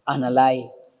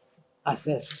 analyzed,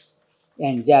 assessed,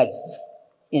 and judged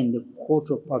in the court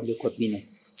of public opinion.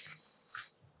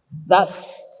 Thus,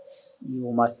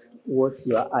 you must watch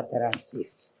your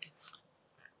utterances,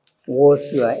 watch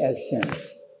your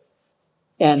actions,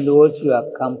 and watch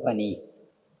your company,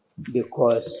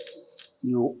 because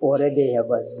you already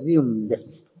have assumed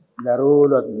the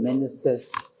role of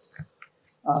ministers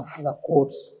of the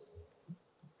court,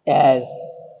 as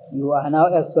you are now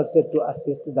expected to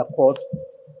assist the court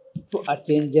to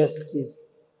attain justice,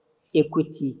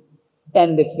 equity,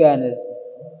 and fairness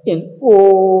in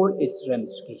all its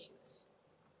ramifications.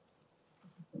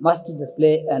 You must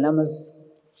display enormous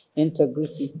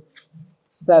integrity,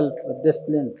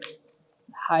 self-discipline,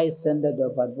 high standard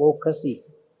of advocacy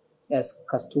as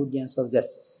custodians of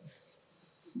justice.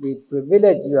 the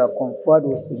privilege you are conferred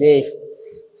with today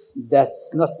does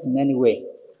not in any way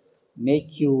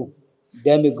make you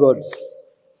demigods,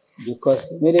 because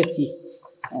humility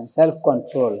and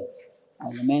self-control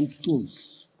are the main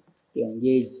tools to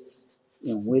engage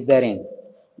in weathering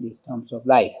the storms of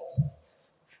life.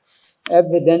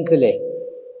 Evidently,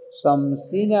 some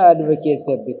senior advocates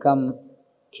have become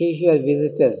casual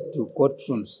visitors to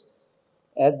courtrooms,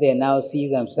 as they now see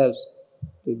themselves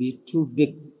to be too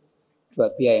big to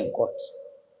appear in court.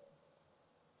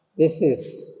 This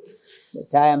is the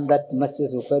time that much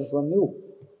is required from you.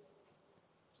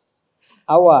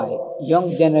 Our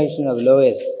young generation of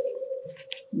lawyers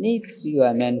needs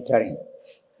your mentoring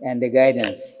and the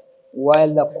guidance,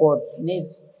 while the court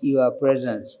needs your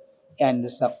presence and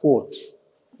support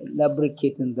in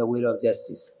lubricating the wheel of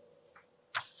justice.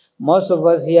 Most of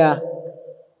us here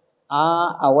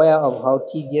are aware of how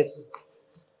tedious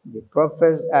the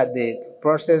process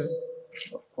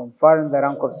of conferring the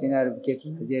rank of senior advocate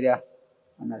in Nigeria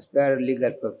and aspiring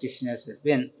legal practitioners has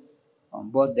been on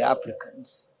both the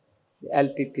applicants, the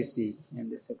LPPC,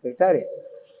 and the Secretariat.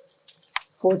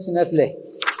 Fortunately,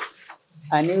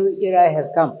 a new era has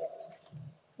come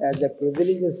as the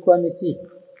Privileges Committee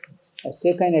has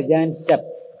taken a giant step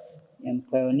in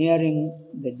pioneering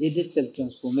the digital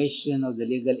transformation of the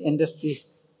legal industry,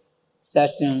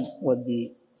 starting with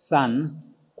the SAN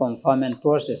conferment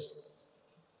process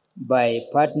by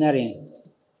partnering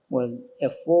with a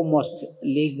foremost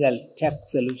legal tech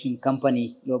solution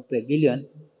company, Law Pavilion,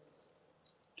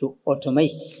 to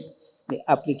automate the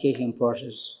application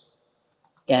process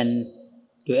end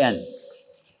to end.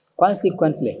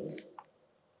 Consequently,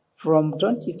 from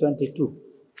 2022,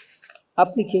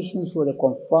 applications for the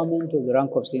conferment of the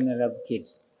rank of senior advocate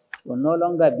will no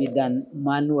longer be done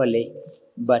manually,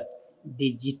 but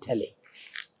digitally.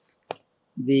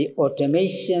 The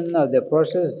automation of the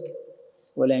process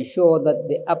will ensure that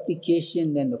the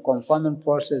application and the conferment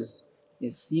process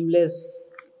is seamless,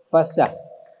 faster,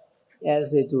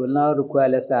 as it will now require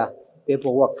lesser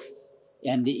paperwork,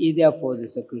 and either for the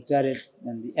Secretariat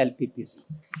and the LPPC.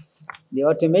 The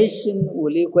automation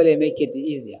will equally make it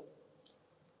easier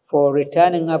for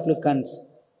returning applicants,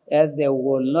 as they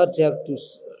will not have to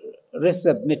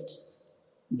resubmit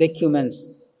documents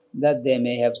that they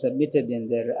may have submitted in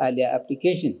their earlier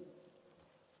application.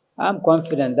 I'm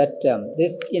confident that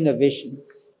this innovation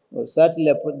will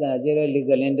certainly put the Nigerian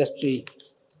legal industry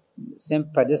on the same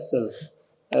pedestal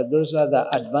as those other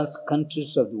advanced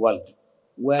countries of the world,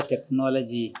 where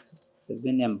technology has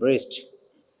been embraced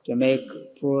to make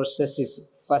processes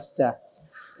faster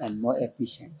and more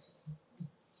efficient.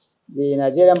 The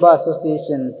Nigerian Bar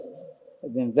Association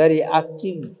has been very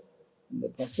active in the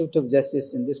pursuit of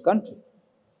justice in this country.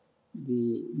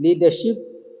 The leadership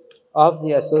of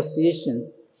the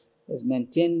association has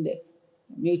maintained a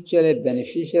mutually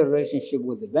beneficial relationship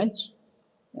with the bench,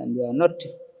 and we are not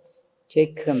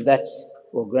taking that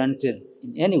for granted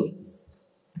in any way.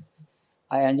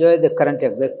 I enjoy the current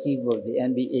executive of the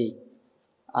NBA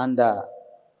under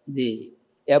the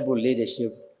able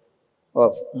leadership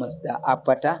of Mr.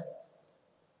 Apata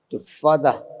to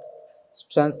further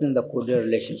strengthen the cordial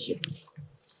relationship.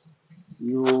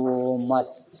 You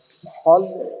must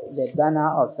hold the banner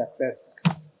of success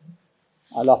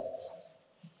aloft.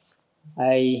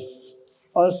 I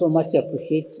also much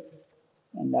appreciate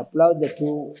and applaud the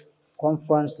two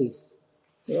conferences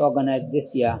we organized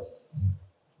this year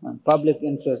on public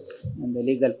interest in the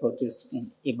legal practice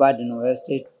in Ibadan, Oyo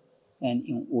State, and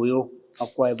in Uyo,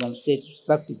 Akwa Ibom State,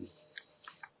 respectively.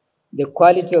 The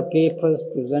quality of papers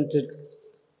presented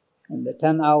and the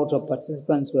turnout of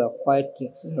participants were quite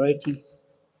exhilarating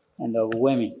and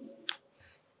overwhelming.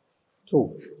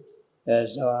 Two,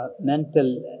 as our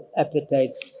mental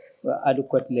appetites were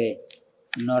adequately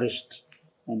nourished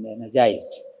and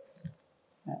energized.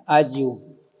 I urge you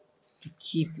to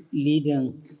keep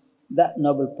leading that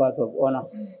noble path of honor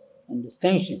and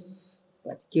distinction,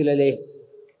 particularly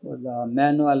with our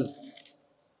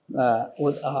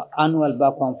annual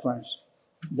bar conference.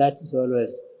 That is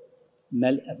always a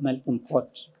melting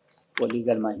pot for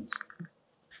legal minds.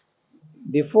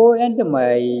 Before ending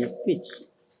my speech,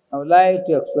 I would like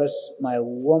to express my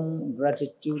warm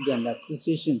gratitude and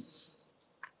appreciation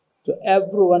to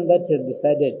everyone that has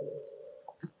decided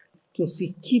to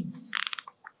keep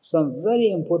some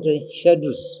very important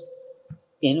schedules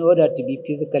in order to be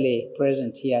physically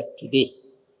present here today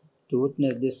to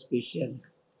witness this special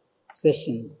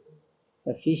session,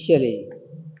 officially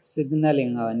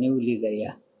signaling our new legal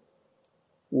year.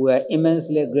 We are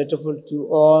immensely grateful to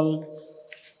all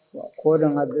for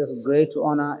according us this great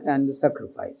honor and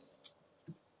sacrifice,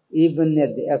 even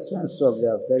at the expense of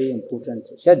their very important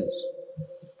schedules.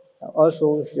 I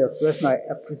also wish to express my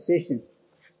appreciation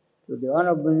to the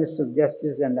Honorable Minister of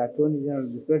Justice and Attorney General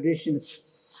of the Federation,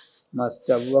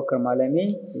 Master Abubakar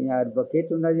Malami, Senior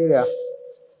Advocate of Nigeria,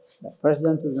 the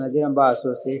President of the Nigerian Bar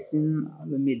Association,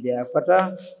 Media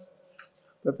Fata,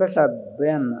 Professor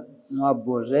Ben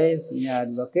Mwaboze, Senior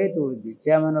Advocate, who is the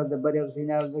Chairman of the Body of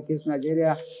Senior Advocates of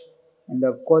Nigeria, and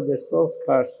of course the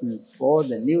spokesperson for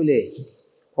the newly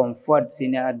conferred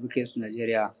Senior Advocates of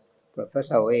Nigeria,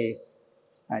 Professor Wei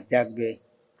Ajagbe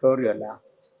Toriola,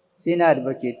 Senior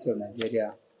Advocate of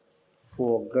Nigeria,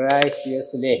 for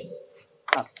graciously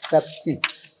accepting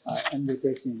our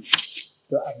invitation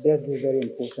to address this very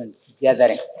important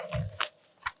gathering.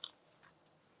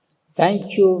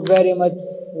 Thank you very much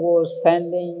for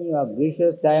spending your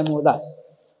gracious time with us.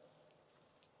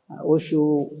 I wish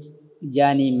you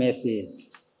journey message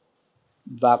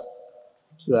back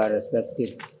to our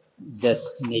respective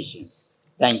destinations.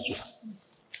 Thank you.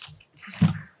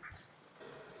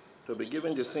 To be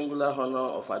given the singular honor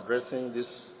of addressing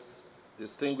this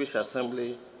distinguished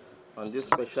assembly on this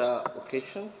special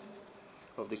occasion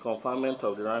of the conferment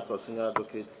of the rank of Senior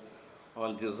Advocate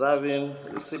on deserving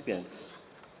recipients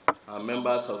and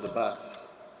members of the bar.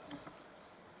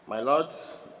 My Lord,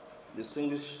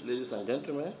 distinguished ladies and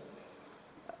gentlemen,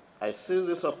 I seize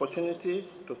this opportunity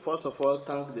to first of all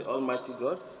thank the Almighty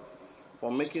God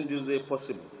for making this day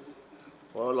possible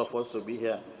for all of us to be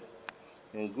here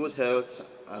in good health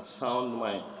and sound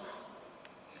mind.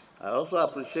 I also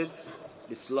appreciate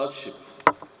His Lordship,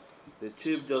 the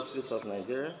Chief Justice of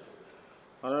Nigeria,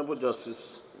 Honorable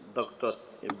Justice Dr.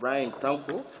 Ibrahim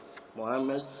Tanko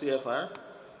Mohammed, CFR,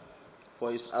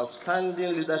 for his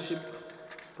outstanding leadership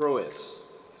prowess,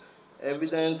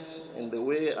 evident in the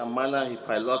way and manner he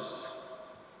pilots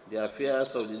the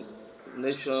affairs of the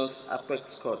nation's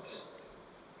apex court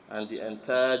and the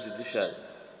entire judiciary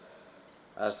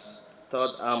as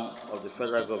third arm of the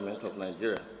federal government of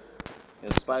Nigeria,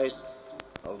 in spite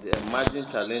of the emerging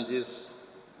challenges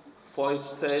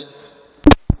foisted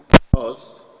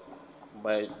us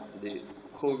by the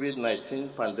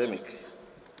COVID-19 pandemic,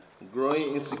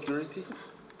 growing insecurity,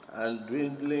 and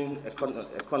dwindling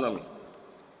economy.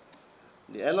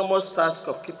 The enormous task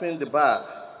of keeping the bar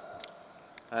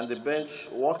and the bench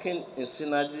working in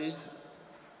synergy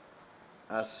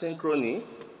and synchrony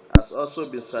has also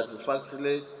been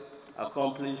satisfactorily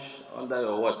accomplished under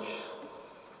your watch.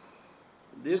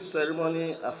 This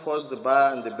ceremony affords the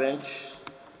bar and the bench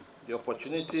the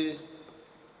opportunity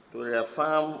to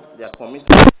reaffirm their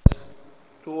commitment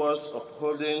towards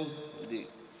upholding the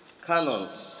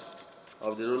canons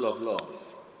of the rule of law,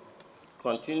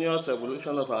 continuous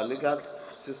evolution of our legal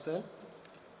system,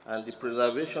 and the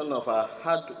preservation of our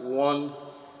hard-won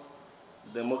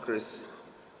democracy.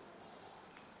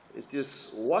 It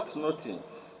is worth noting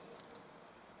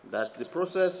that the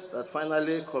process that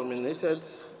finally culminated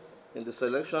in the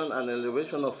selection and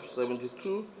elevation of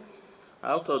 72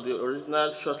 out of the original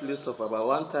shortlist of about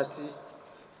 130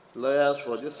 lawyers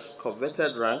for this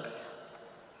coveted rank,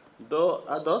 though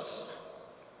others,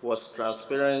 was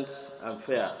transparent and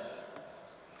fair.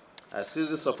 I seize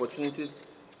this opportunity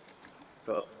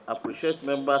to appreciate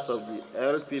members of the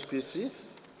LPPC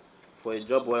for a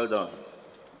job well done.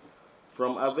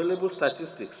 From available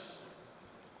statistics,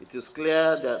 it is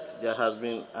clear that there has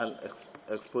been an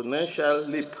exponential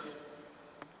leap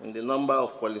in the number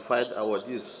of qualified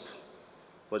awardees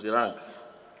for the rank,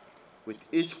 with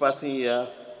each passing year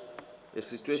a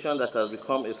situation that has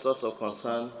become a source of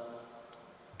concern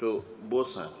to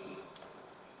BOSAN,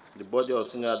 the Body of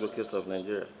Senior Advocates of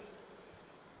Nigeria.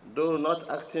 Though not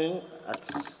acting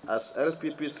as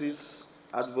LPPC's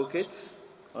advocate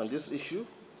on this issue,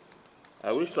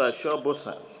 I wish to assure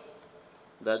BOSAN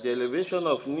that the elevation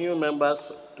of new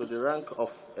members to the rank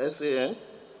of SAN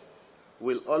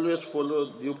will always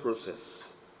follow due process,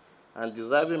 and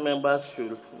deserving members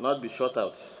should not be shut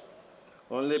out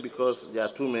only because there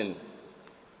are too many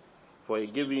for a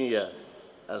given year,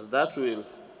 as that will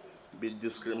be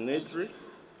discriminatory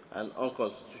and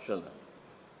unconstitutional,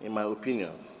 in my opinion.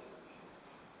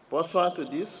 Pursuant to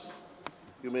this,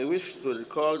 you may wish to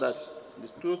recall that the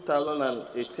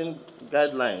 2018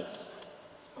 guidelines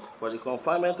for the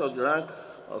conferment of the rank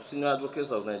of Senior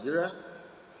Advocates of Nigeria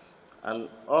and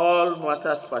all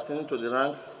matters pertaining to the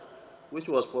rank, which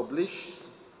was published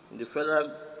in the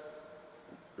Federal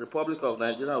Republic of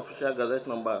Nigeria Official Gazette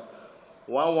number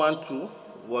 112,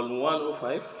 volume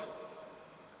 105,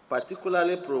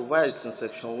 particularly provides in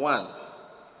section 1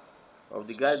 of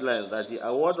the guidelines that the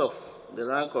award of the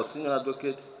rank of Senior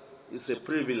Advocate is a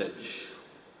privilege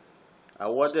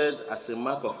awarded as a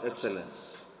mark of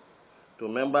excellence to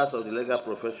members of the legal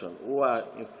profession who are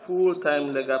in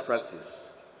full-time legal practice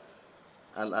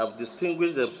and have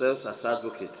distinguished themselves as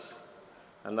advocates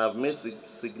and have made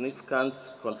significant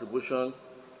contribution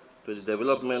to the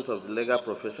development of the legal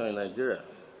profession in Nigeria.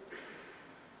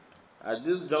 At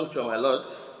this juncture, my Lord,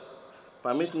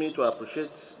 permit me to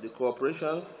appreciate the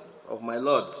cooperation of my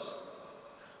lords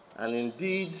and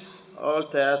indeed all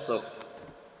tiers of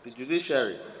the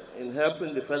judiciary in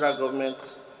helping the federal government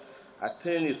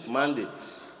attain its mandate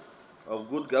of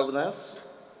good governance,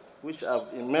 which have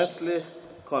immensely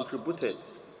contributed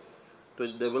to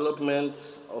the development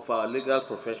of our legal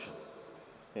profession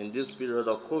in this period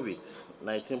of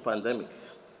COVID-19 pandemic.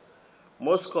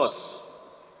 Most courts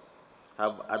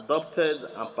have adopted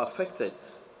and perfected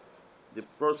the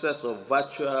process of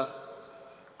virtual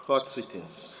court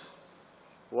sittings,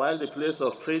 while the place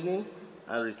of training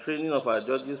and retraining of our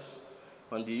judges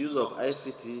on the use of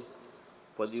ICT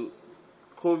for the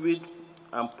COVID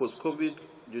and post-COVID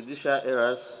judicial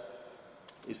eras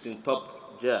is in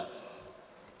top gear.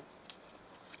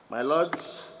 My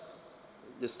lords,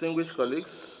 distinguished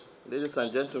colleagues, ladies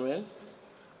and gentlemen,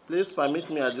 please permit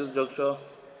me at this juncture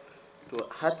to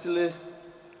heartily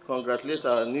congratulate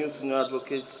our new senior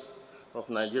advocates of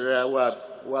Nigeria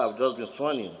who have just been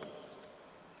sworn in.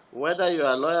 Whether you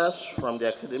are lawyers from the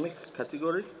academic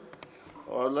category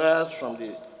or lawyers from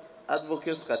the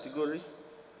advocates category,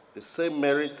 the same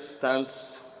merit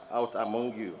stands out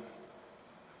among you.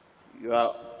 You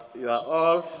are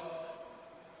all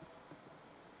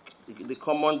the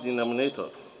common denominator.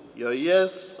 Your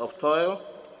years of toil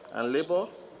and labor,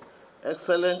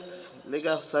 excellent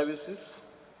legal services,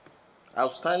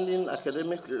 outstanding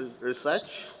academic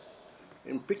research,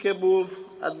 impeccable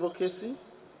advocacy,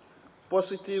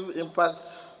 positive impact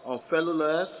on fellow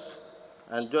lawyers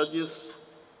and judges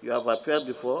you have appeared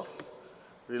before,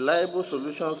 reliable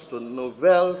solutions to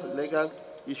novel legal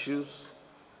issues,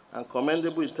 and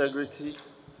commendable integrity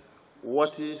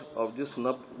worthy of this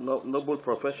noble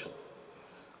profession.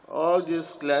 All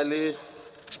this clearly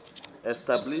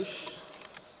establish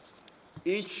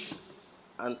each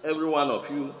and every one of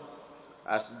you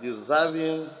as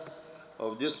deserving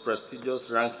of this prestigious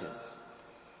ranking.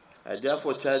 I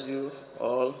therefore charge you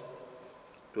all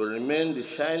to remain the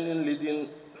shining leading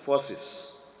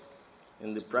forces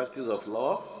in the practice of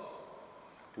law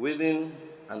within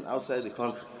and outside the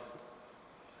country.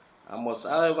 I must,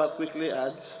 however, quickly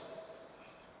add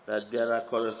that there are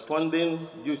corresponding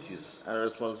duties and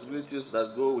responsibilities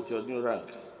that go with your new rank.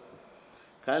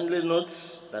 Kindly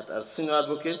note that as senior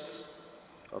advocates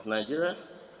of Nigeria,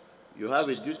 you have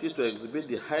a duty to exhibit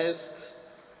the highest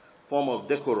form of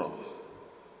decorum,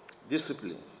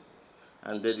 discipline,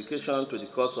 and dedication to the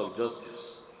cause of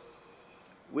justice,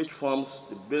 which forms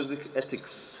the basic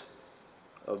ethics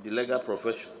of the legal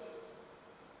profession.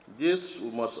 This we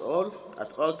must all,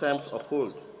 at all times,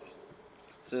 uphold,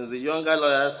 since the younger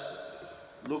lawyers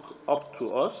look up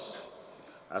to us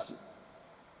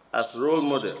as role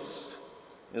models,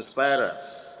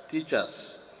 inspirers,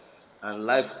 teachers, and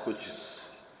life coaches.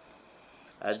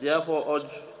 I therefore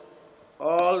urge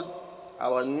all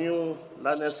our new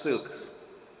learned silk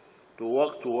to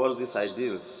work towards these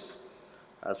ideals,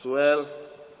 as well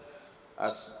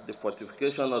as the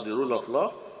fortification of the rule of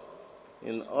law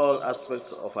in all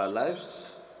aspects of our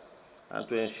lives, and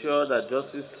to ensure that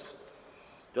justice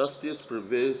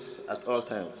prevails at all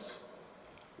times.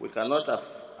 We cannot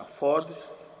afford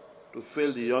to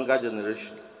fail the younger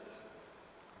generation.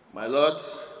 My Lord,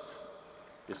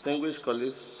 distinguished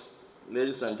colleagues,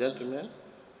 ladies and gentlemen,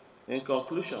 in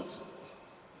conclusion,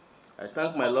 I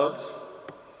thank my Lord,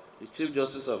 the Chief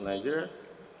Justice of Nigeria,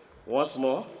 once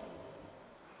more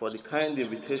for the kind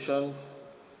invitation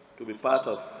to be part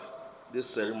of this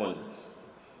ceremony.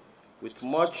 With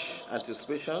much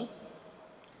anticipation,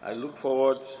 I look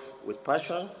forward with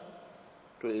passion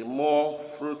to a more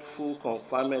fruitful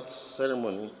conferment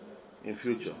ceremony in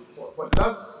future. For the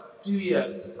last few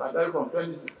years, rather from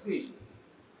 2016,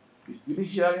 the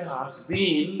judiciary has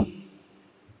been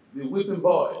the whipping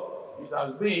boy. It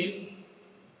has been,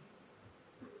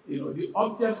 the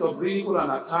object of ridicule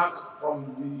and attack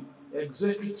from the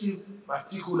executive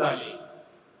particularly.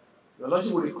 Your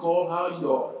Lordship will recall how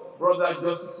your brother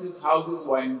justices' houses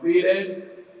were invaded,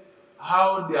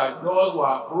 how their doors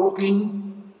were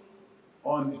broken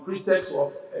on the pretext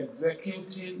of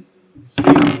executing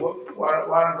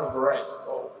warrant of arrest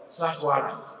or search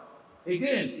warrant.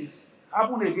 Again, it's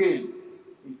happened again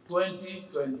in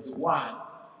 2021,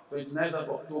 29th of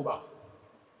October.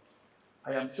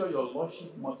 I am sure your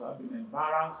Lordship must have been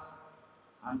embarrassed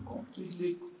and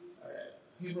completely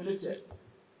humiliated,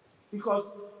 because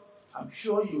I'm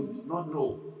sure you did not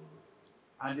know,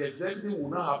 and the executive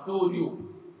would not have told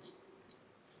you.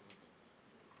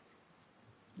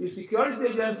 The security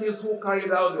agencies who carried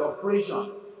out the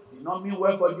operation did not mean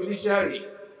well for judiciary.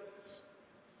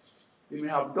 They may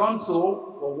have done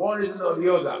so for one reason or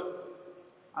the other.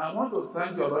 I want to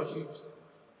thank your lordships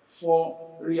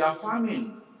for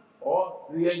reaffirming or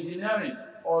re-engineering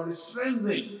or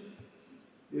strengthening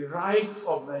the rights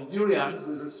of Nigerians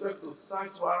with respect to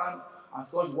search warrant and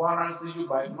such warrants issued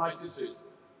by magistrates.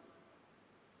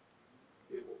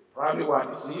 They probably were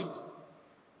deceived.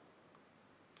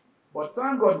 But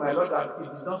thank God, my Lord, that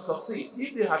it did not succeed.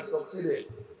 If they had succeeded,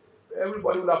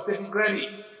 everybody would have taken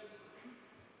credit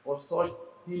for such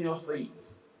heinous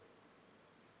things.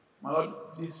 My Lord,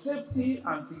 the safety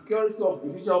and security of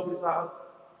judicial officers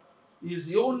is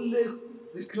the only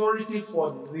security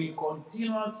for the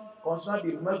continuous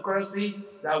constitutional democracy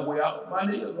that we are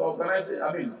organizing,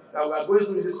 that we are going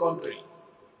through in this country.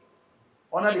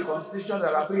 Under the Constitution,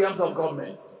 there are three arms of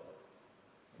government: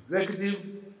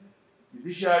 executive,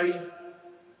 judiciary,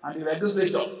 and the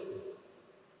legislature.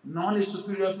 None is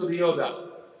superior to the other.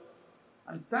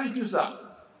 And thank you, sir,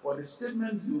 for the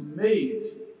statement you made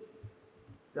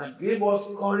that gave us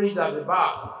courage at the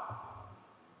bar,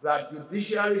 that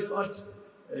judiciary is not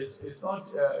a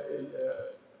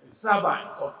servant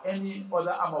of any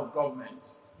other arm of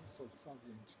government.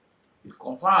 It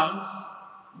confirms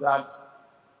that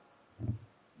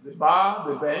the bar,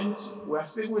 the bench, we are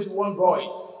speaking with one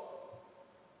voice.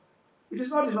 It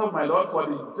is not enough, my Lord, for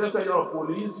the Secretary of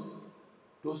Police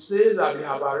to say that they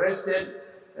have arrested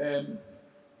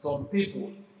some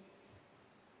people.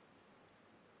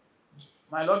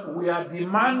 My Lord, we are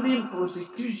demanding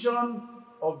prosecution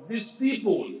of these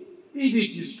people if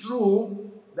it is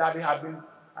true that they have been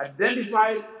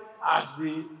identified as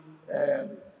the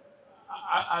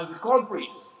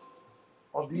culprits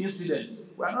of the incident.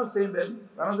 We are not saying they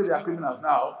are criminals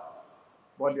now,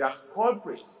 but they are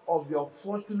culprits of the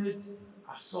unfortunate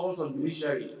assault on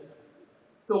judiciary.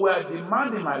 So we are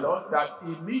demanding, my Lord, that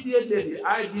immediately the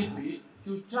IGP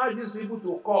should charge these people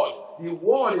to court. The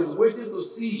world is waiting to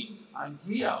see and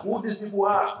hear who these people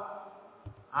are.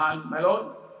 And, my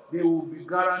Lord, they will be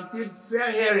guaranteed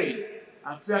fair hearing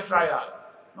and fair trial,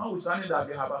 notwithstanding that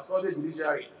they have assaulted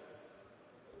judiciary.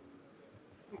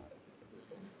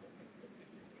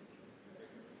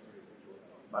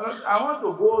 My Lord, I want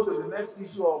to go to the next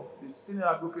issue of the senior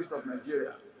advocates of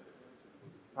Nigeria.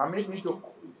 Permit me to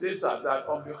say, sir, that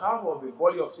on behalf of the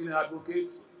body of senior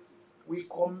advocates, we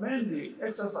commend the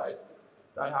exercise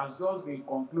that has just been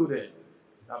concluded,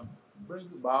 that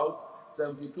brings about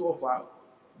 72 of our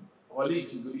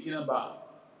colleagues into the inner bar.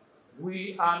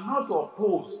 We are not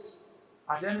opposed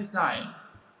at any time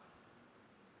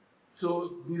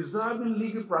to deserving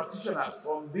legal practitioners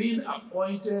from being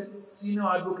appointed senior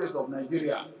advocates of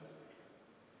Nigeria.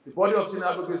 The body of senior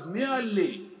advocates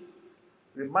merely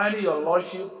reminding your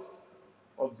lordship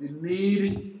of the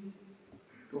need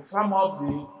to firm up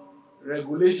the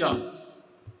regulations.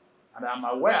 And I'm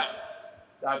aware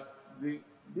that the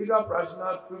Legal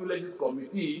Practitioner Privileges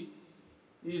Committee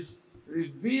is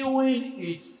reviewing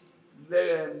its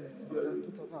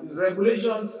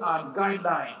regulations and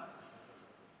guidelines.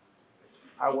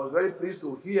 I was very pleased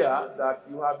to hear that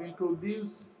you have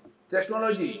introduced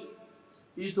technology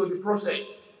into the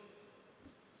process.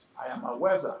 I am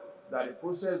aware, sir, that the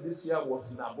process this year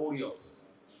was laborious.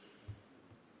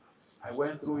 I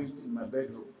went through it in my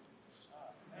bedroom.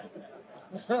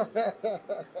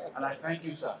 And I thank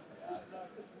you, sir.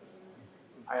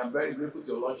 I am very grateful to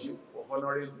your lordship for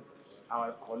honoring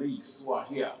our colleagues who are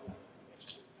here.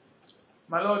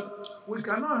 My Lord, we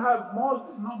cannot have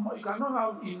you cannot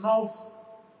have enough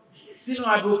senior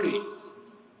advocates.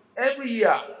 Every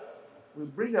year, we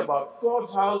bring about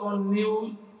 4,000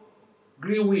 new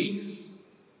green wigs.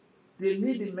 They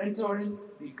need the mentoring,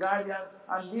 the guidance,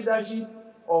 and leadership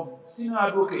of senior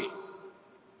advocates.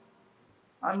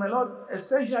 And my Lord,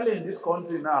 essentially in this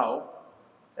country now,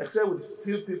 except with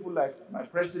few people like my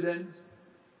president,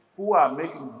 who are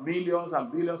making millions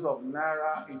and billions of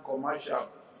naira in commercial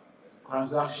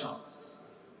transactions.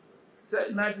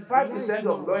 95%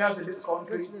 of lawyers in this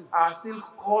country are still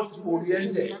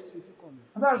court-oriented.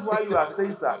 And that's why you are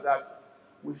saying, sir, that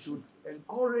we should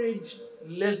encourage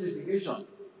less litigation.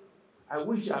 I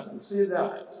wish I could say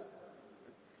that.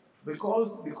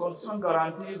 Because the Constitution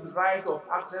guarantees the right of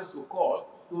access to court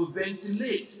to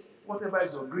ventilate whatever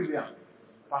is your grievance.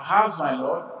 Perhaps, my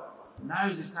Lord, now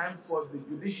is the time for the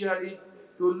judiciary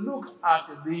to look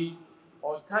at the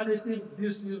alternative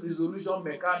dispute resolution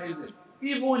mechanism,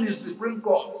 even in Supreme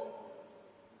Court.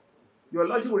 Your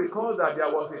Lordship will recall that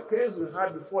there was a case we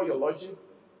had before your Lordship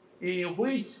in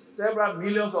which several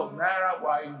millions of naira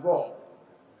were involved.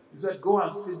 You said, go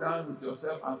and sit down with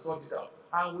yourself and sort it out.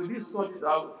 And we did sort it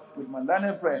out with my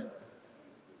learned friend.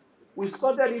 We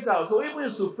sorted it out. So even in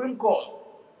Supreme Court,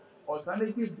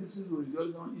 alternative dispute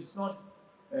resolution is not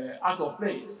out of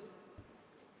place.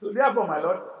 So therefore, my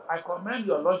Lord, I commend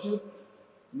your Lordship,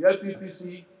 the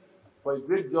LPPC, for a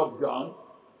great job done,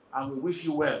 and we wish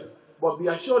you well. But be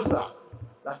assured, sir,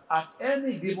 that at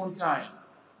any given time,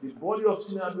 the body of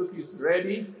senior advocate is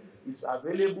ready, is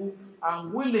available,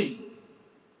 and willing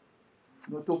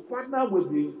to partner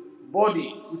with the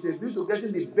body with a view to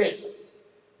getting the best.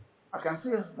 I can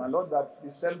say, my Lord, that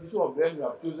the 72 of them you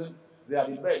have chosen, they are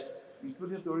the best,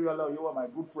 including Toriola. You are my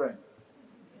good friend,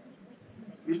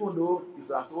 even though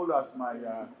he's as old as my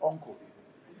uncle.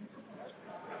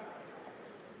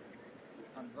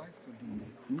 Advice to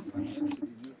the new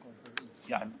conference.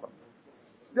 Yeah.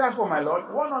 Therefore, my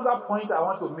Lord, one other point I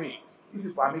want to make, if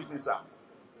you permit me, sir,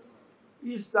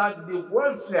 is that the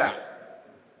welfare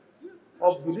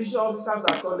of judicial officers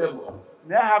at all levels.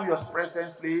 May I have your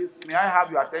presence, please? May I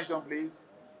have your attention, please?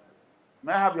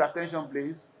 May I have your attention,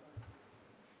 please?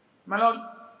 My Lord,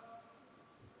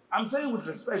 I'm saying with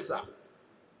respect, sir,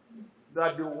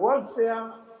 that the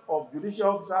welfare of judicial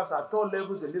officers at all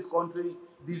levels in this country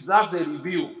deserves a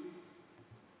review.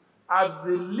 At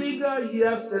the legal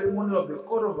year ceremony of the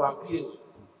Court of Appeal,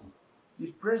 the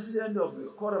president of the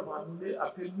Court of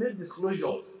Appeal made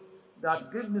disclosures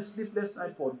that gave me sleepless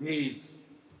nights for days.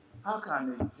 How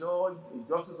can a judge, a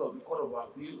justice of the Court of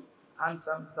Appeal, earn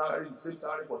some salary, the same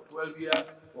salary for 12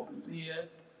 years, for 15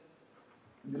 years?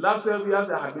 In the last 12 years,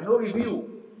 there has been no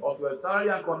review of your salary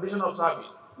and condition of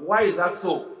service. Why is that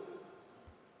so?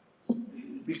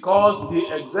 Because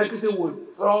the executive will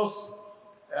thrust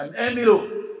an envelope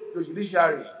to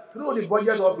judiciary through the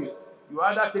budget office. You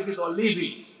either take it or leave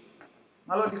it.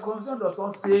 Now, the constitution does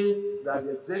not say that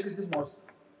the executive must,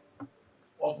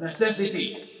 of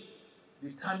necessity,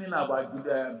 determine about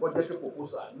the budgetary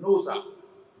proposal. No, sir.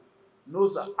 No,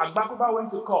 sir. Agbakoba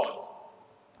went to court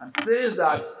and says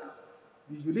that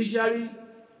the judiciary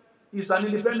is an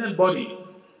independent body,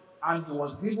 and he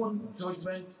was given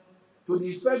judgment to the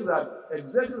effect that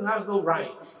executive has no right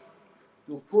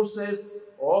to process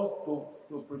or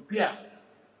to prepare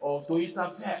or to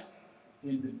interfere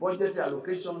in the budgetary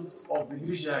allocations of the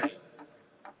judiciary.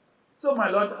 So, my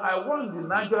Lord, I want the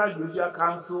Nigeria Judicial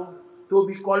Council to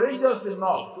be courageous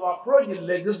enough to approach the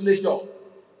legislature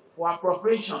for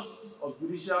appropriation of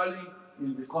judiciary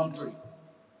in the country.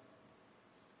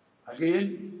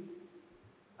 Again,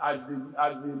 at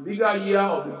the legal year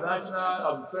of the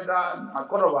Federal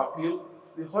Court of Appeal,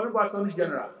 the Honorable Attorney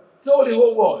General told the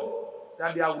whole world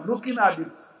that they are looking at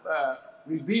the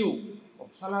review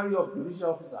of salary of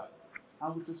judicial officers.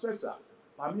 And with respect, sir,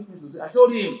 permit me to say, I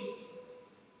told him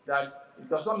that it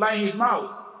does not lie in his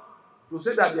mouth to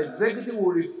say that the executive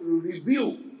will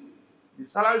review the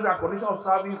salaries and conditions of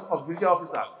service of judicial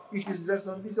officers. It is the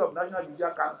responsibility of the National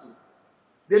Judicial Council.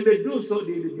 They may do so,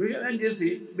 the judicial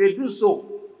agency may do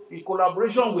so in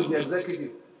collaboration with the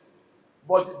executive.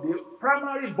 But the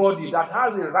primary body that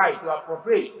has a right to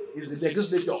appropriate is the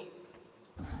legislature.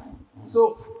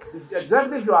 So the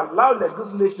executive should allow the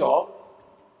legislature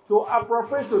to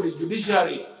appropriate to the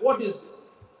judiciary what is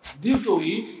due to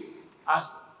it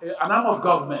as an arm of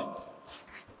government.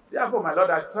 Therefore, my Lord,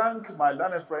 I thank my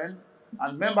learned friend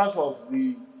and members of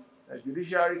the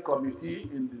Judiciary Committee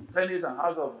in the Senate and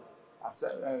House of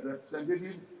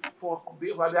Representatives for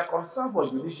their concern for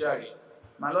judiciary.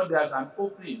 My Lord, there's an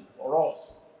opening for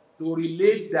us to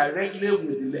relate directly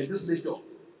with the legislature.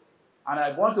 And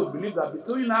I want to believe that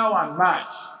between now and March,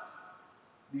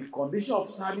 the condition of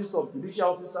service of judicial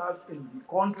officers in the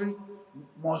country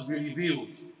must be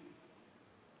reviewed.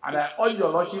 And I urge your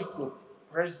Lordship to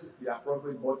press the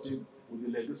appropriate button with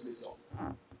the legislature.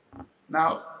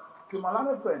 Now, to my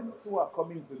learned friends who are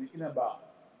coming to the inner bar,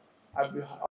 on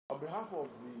behalf of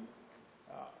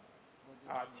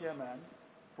our chairman,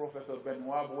 Professor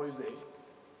Benoit Boise,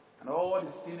 and all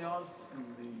the seniors in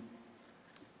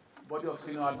the body of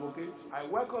senior advocates, I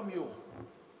welcome you.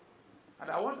 And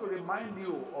I want to remind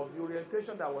you of the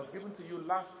orientation that was given to you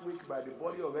last week by the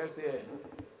body of SAN,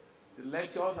 the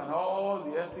lectures and all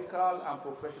the ethical and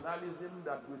professionalism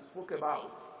that we spoke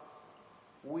about.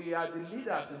 We are the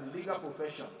leaders in the legal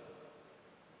profession.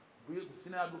 We, the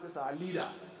senior advocates, are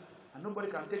leaders, and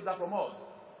nobody can take that from us.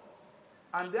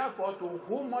 And therefore, to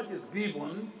whom much is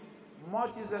given,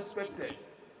 much is expected.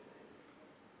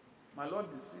 My Lord,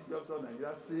 the Chief Justice of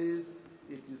Nigeria says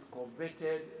it is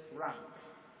coveted rank.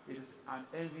 It is an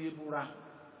enviable rank.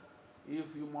 If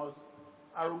you must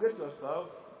arrogate yourself,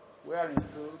 wearing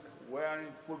silk, wearing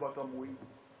full bottom wig,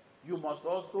 you must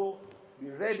also be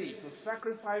ready to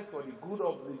sacrifice for the good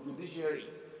of the judiciary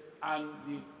and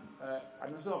the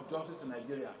administration of justice in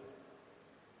Nigeria.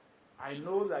 I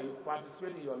know that you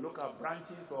participate in your local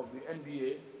branches of the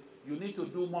NBA. You need to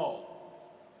do more.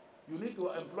 You need to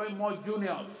employ more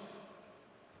juniors.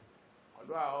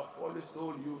 Although I have always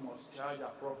told you must charge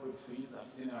appropriate fees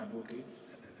as senior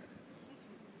advocates.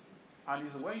 And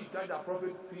it's when you charge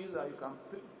appropriate fees that you can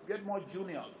get more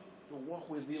juniors to work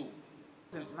with you.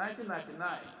 Since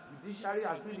 1999, judiciary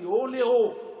has been the only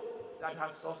hope that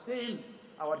has sustained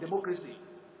our democracy.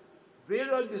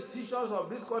 Various decisions of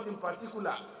this court in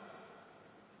particular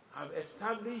have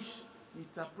established,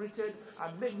 interpreted,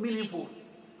 and made meaningful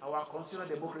our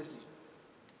constitutional democracy.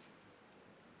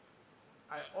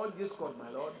 I urge this court, my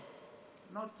Lord,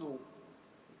 not to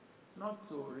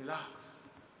relax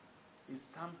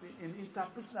in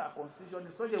interpreting our constitution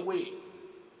in such a way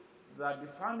that the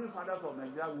founding fathers of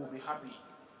Nigeria will be happy.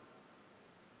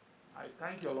 I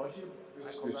thank your Lordship.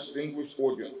 This distinguished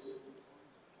audience,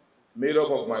 made up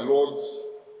of my lords,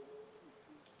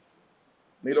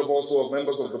 made up also of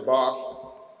members of the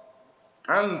bar,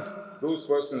 and those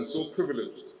persons so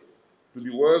privileged to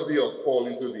be worthy of call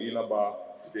into the inner bar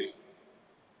today.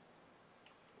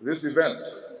 This event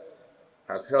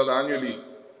has held annually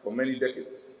for many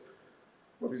decades,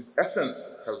 but its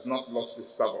essence has not lost its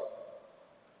savor.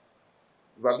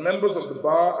 That members of the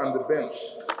bar and the bench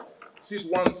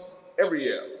sit once every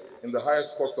year in the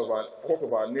highest court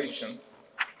of our nation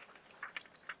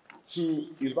to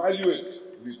evaluate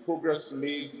the progress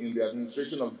made in the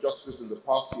administration of justice in the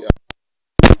past year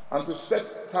and to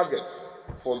set targets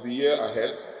for the year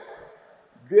ahead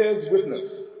bears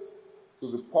witness to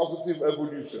the positive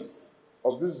evolution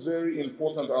of this very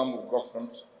important arm of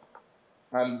government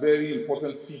and very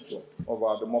important feature of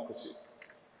our democracy.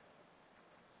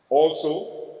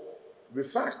 Also, the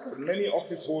fact that many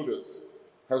office holders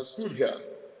have stood here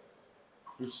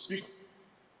to speak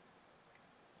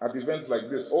at events like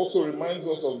this also reminds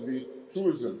us of the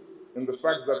truism in the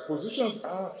fact that positions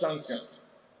are transient,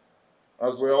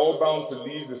 as we're all bound to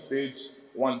leave the stage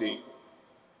one day.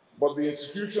 But the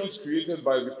institutions created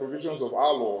by the provisions of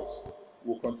our laws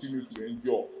will continue to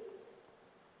endure.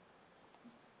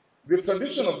 The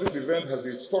tradition of this event has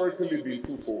historically been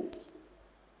twofold.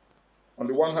 On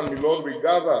the one hand, my Lord, we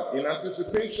gather in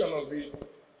anticipation of the,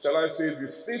 shall I say, the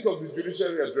State of the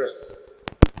Judiciary Address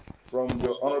from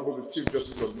the Honorable the Chief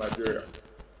Justice of Nigeria,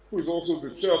 who is also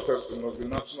the chairperson of the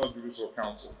National Judicial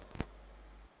Council.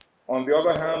 On the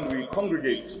other hand, we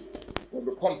congregate for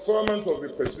the conferment of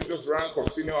the prestigious rank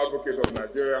of Senior Advocate of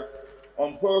Nigeria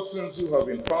on persons who have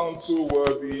been found so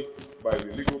worthy by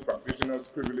the Legal Practitioners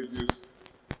Privileges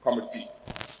Committee.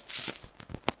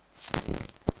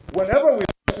 Whenever we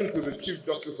listen to the Chief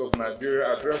Justice of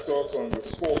Nigeria address us on the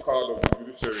scorecard of the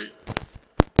judiciary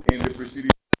in the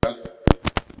preceding year,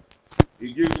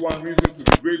 it gives one reason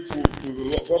to be grateful to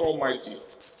the God Almighty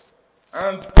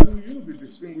and to you, the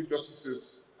distinguished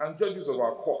justices and judges of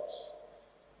our courts,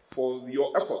 for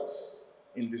your efforts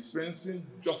in dispensing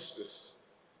justice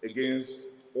against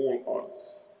all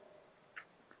odds.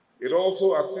 It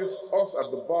also assists us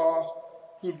at the bar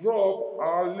to draw up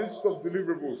our list of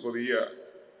deliverables for the year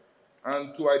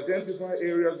and to identify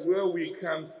areas where we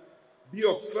can be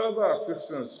of further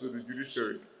assistance to the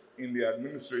judiciary in the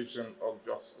administration of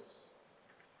justice.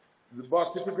 The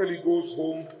bar typically goes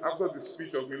home after the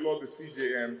speech of my Lord the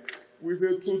CJN with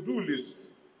a to-do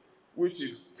list which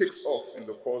it takes off in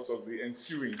the course of the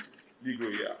ensuing legal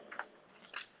year.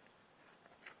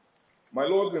 My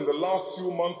lords, in the last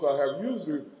few months, I have used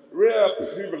the rare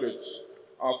privilege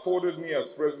afforded me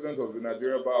as president of the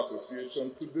Nigeria Bar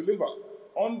Association to deliver,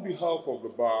 on behalf of the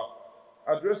bar,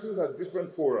 addresses at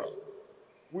different fora,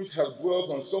 which have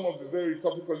dwelt on some of the very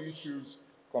topical issues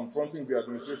confronting the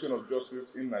administration of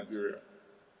justice in Nigeria.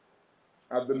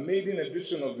 At the maiden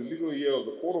edition of the legal year of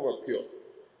the Court of Appeal,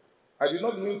 I did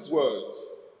not mince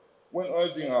words when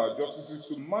urging our justices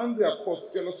to man their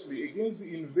courts jealously against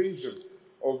the invasion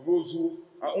of those who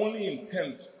are only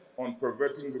intent on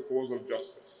perverting the cause of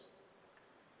justice.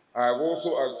 I have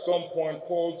also at some point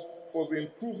called for the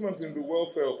improvement in the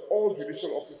welfare of all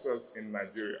judicial officers in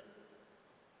Nigeria.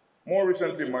 More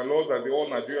recently, my Lord, at the All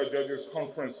Nigeria Judges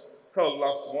Conference held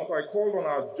last month, I called on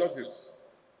our judges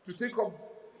to take up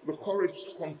the courage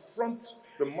to confront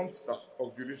the monster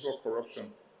of judicial corruption,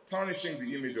 tarnishing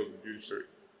the image of the judiciary.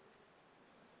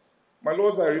 My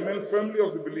lords, I remain firmly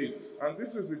of the belief, and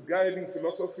this is the guiding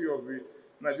philosophy of the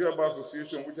Nigeria Bar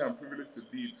Association, which I am privileged to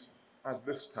lead at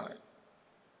this time,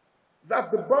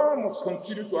 that the bar must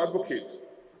continue to advocate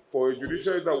for a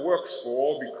judiciary that works for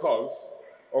all because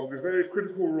of the very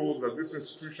critical role that this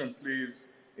institution plays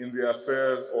in the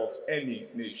affairs of any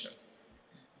nation.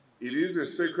 It is a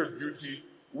sacred duty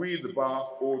we, the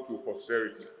bar, owe to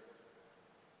posterity.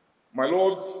 My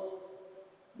lords,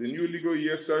 the new legal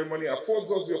year ceremony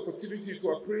affords us the opportunity to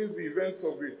appraise the events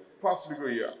of the past legal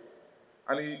year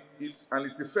and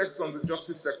its effects on the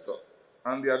justice sector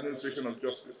and the administration of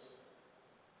justice.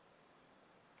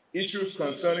 Issues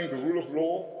concerning the rule of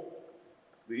law,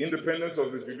 the independence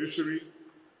of the judiciary,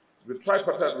 the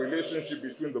tripartite relationship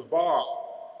between the bar,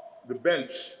 the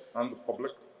bench, and the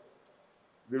public,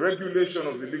 the regulation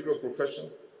of the legal profession,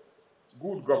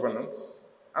 good governance,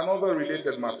 and other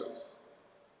related matters.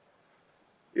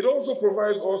 It also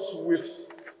provides us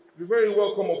with the very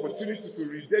welcome opportunity to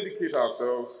rededicate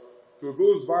ourselves to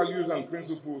those values and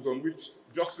principles on which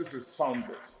justice is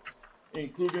founded,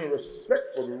 including respect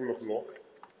for the rule of law,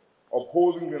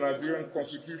 upholding the Nigerian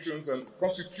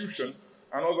constitution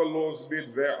and other laws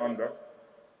made thereunder,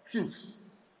 truth,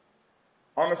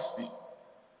 honesty,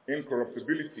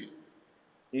 incorruptibility,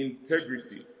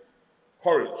 integrity,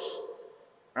 courage,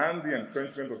 and the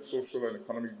entrenchment of social and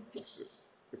economic justice,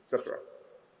 etc.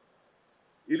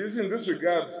 It is in this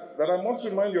regard that I must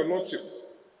remind your lordships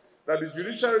that the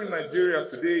judiciary in Nigeria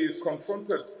today is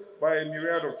confronted by a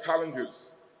myriad of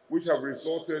challenges which have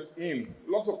resulted in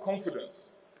loss of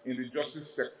confidence in the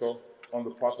justice sector on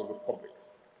the part of the public.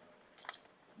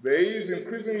 There is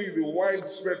increasingly the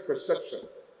widespread perception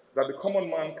that the common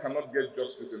man cannot get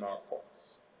justice in our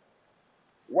courts.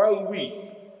 While we,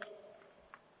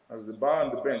 as the bar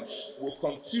and the bench, will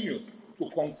continue to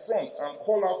confront and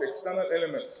call out external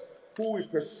elements who we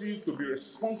perceive to be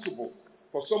responsible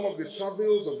for some of the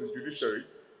travails of the judiciary,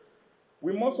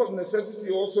 we must of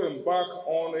necessity also embark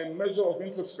on a measure of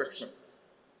introspection,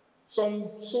 some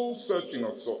soul-searching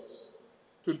of sorts,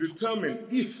 to determine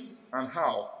if and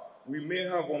how we may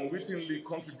have unwittingly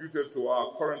contributed to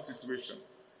our current situation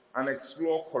and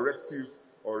explore corrective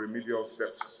or remedial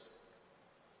steps.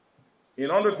 In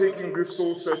undertaking this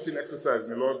soul-searching exercise,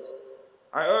 my lords,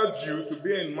 I urge you to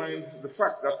bear in mind the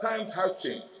fact that times have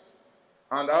changed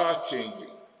and are changing,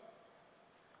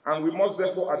 and we must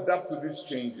therefore adapt to these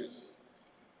changes.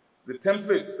 The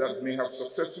templates that may have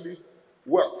successfully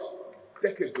worked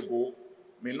decades ago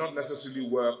may not necessarily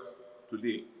work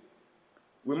today.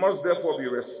 We must therefore be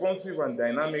responsive and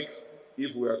dynamic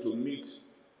if we are to meet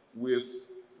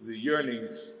with the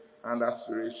yearnings and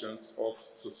aspirations of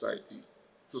society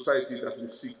that we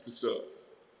seek to serve.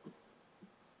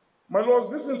 My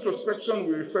lords, this introspection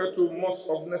we refer to must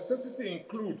of necessity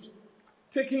include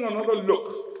taking another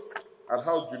look at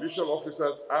how judicial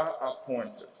officers are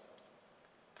appointed.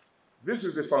 This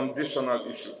is a foundational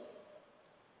issue.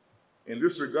 In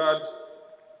this regard,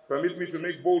 permit me to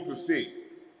make bold to say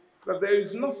that there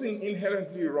is nothing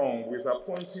inherently wrong with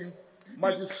appointing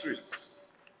magistrates,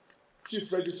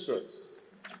 chief registrars,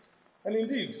 and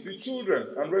indeed the children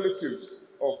and relatives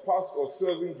of past or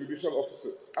serving judicial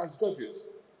officers as judges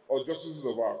or justices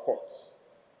of our courts,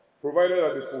 provided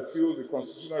that they fulfill the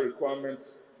constitutional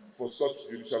requirements for such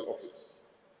judicial office.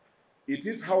 It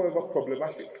is, however,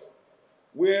 problematic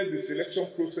where the selection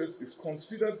process is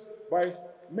considered by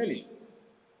many,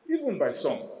 even by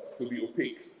some, to be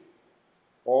opaque,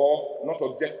 or not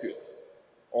objective,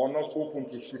 or not open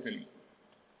to scrutiny.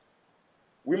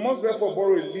 We must therefore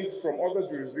borrow a lead from other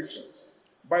jurisdictions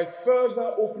by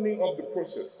further opening up the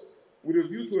process with a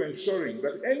view to ensuring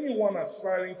that anyone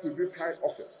aspiring to this high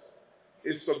office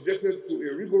is subjected to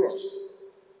a rigorous,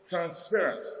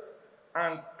 transparent,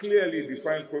 and clearly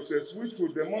defined process which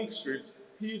will demonstrate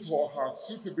his or her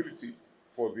suitability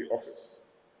for the office.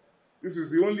 This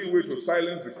is the only way to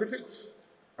silence the critics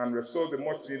and restore the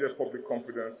much-needed public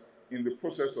confidence in the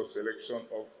process of selection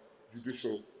of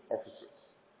judicial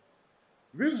officers.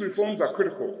 These reforms are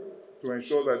critical to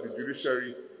ensure that the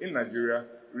judiciary in Nigeria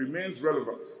remains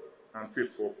relevant and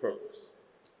fit for purpose.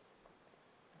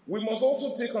 We must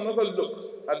also take another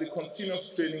look at the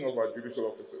continuous training of our judicial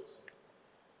officers.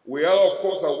 We are, of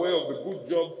course, aware of the good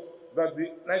job that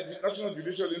the National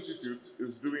Judicial Institute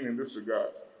is doing in this regard.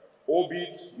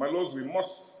 Albeit, my lords, we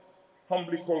must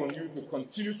humbly call on you to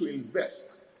continue to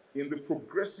invest in the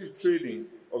progressive training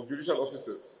of judicial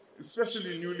officers,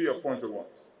 especially newly appointed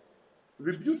ones.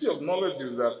 The beauty of knowledge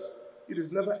is that it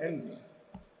is never ending.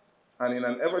 And in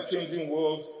an ever-changing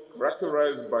world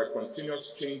characterized by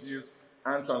continuous changes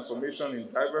and transformation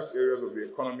in diverse areas of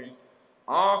the economy,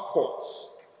 our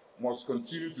courts must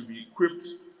continue to be equipped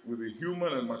with the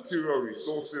human and material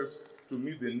resources to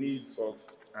meet the needs of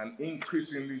an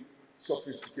increasingly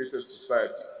sophisticated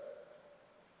society.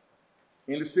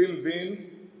 In the same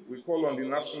vein, we call on the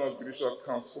National Judicial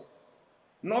Council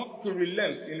not to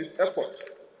relent in its effort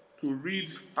to rid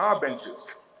our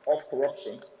benches of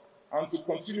corruption and to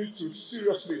continue to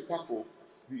seriously tackle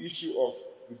the issue of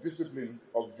the discipline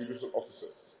of judicial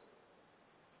officers.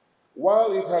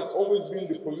 While it has always been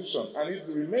the position, and it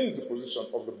remains the position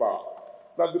of the bar,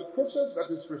 that the process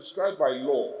that is prescribed by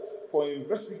law for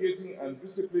investigating and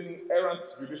disciplining errant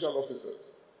judicial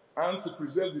officers and to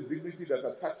preserve the dignity that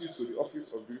attaches to the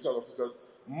office of judicial officers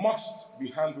must be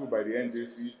handled by the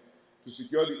NJC to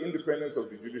secure the independence of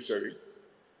the judiciary,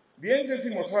 the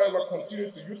NJC must, however,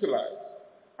 continue to utilize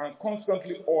and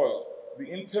constantly oil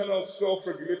the internal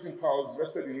self-regulating powers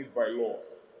vested in it by law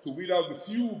to weed out the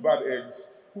few bad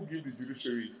eggs who give the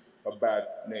judiciary a bad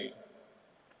name.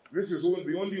 This is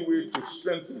the only way to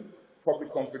strengthen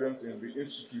public confidence in the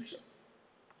institution.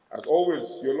 As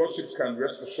always, your lordships can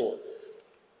rest assured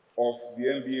of the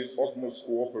NBA's utmost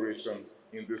cooperation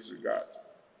in this regard.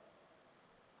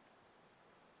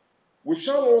 We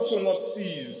shall also not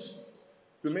cease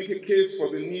to make a case for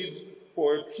the need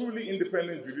for a truly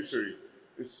independent judiciary,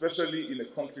 especially in a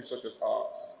country such as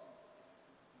ours.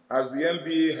 As the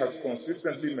NBA has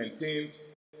consistently maintained,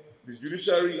 the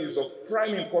judiciary is of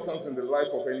prime importance in the life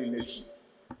of any nation,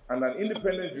 and an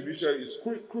independent judiciary is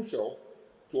crucial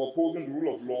to upholding the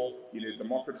rule of law in a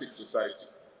democratic society.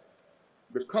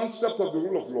 The concept of the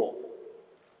rule of law,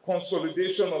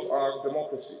 consolidation of our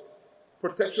democracy,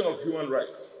 protection of human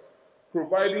rights,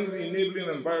 providing the enabling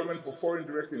environment for foreign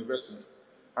direct investment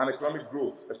and economic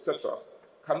growth, etc.,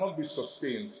 cannot be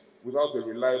sustained without a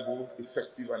reliable,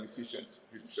 effective, and efficient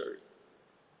judiciary.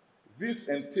 This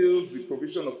entails the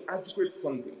provision of adequate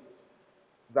funding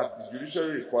that the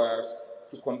judiciary requires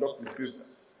to conduct its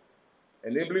business,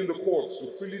 enabling the courts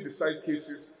to freely decide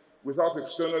cases without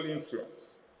external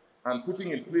influence, and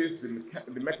putting in place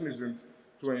the mechanism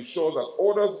to ensure that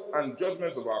orders and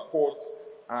judgments of our courts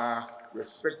are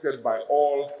respected by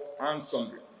all and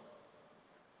sundry.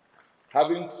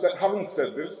 Having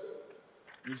said this,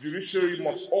 the judiciary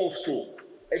must also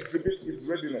exhibit its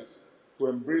readiness to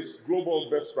embrace global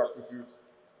best practices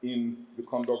in the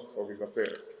conduct of its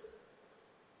affairs.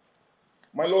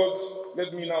 My lords,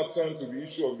 let me now turn to the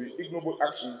issue of the ignoble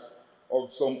actions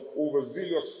of some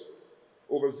overzealous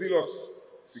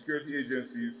security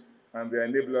agencies and their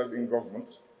enablers in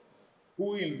government,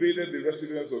 who invaded the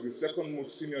residence of the second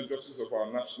most senior justice of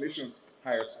our nation's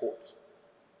highest court.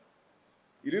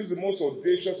 It is the most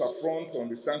audacious affront on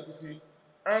the sanctity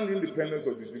and independence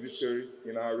of the judiciary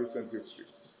in our recent history.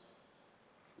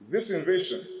 This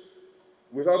invasion,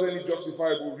 without any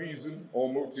justifiable reason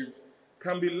or motive,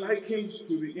 can be likened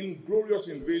to the inglorious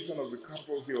invasion of the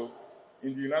Capitol Hill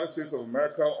in the United States of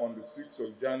America on the 6th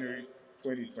of January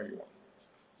 2021.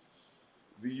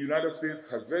 The United States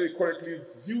has very correctly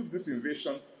viewed this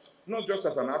invasion not just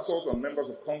as an assault on members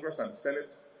of Congress and the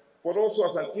Senate, but also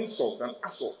as an insult and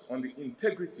assault on the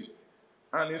integrity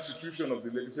and institution of the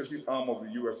legislative arm of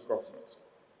the US government.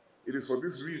 It is for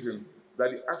this reason that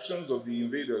the actions of the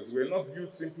invaders were not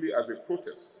viewed simply as a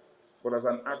protest, but as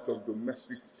an act of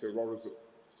domestic terrorism.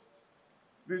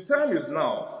 The time is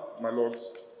now, my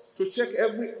lords, to check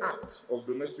every act of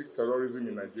domestic terrorism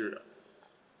in Nigeria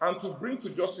and to bring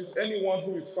to justice anyone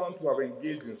who is found to have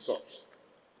engaged in such.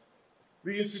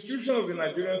 The institution of the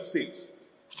Nigerian state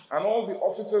and all the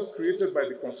officers created by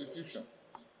the Constitution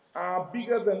are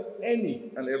bigger than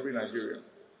any and every Nigerian.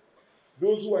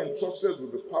 Those who are entrusted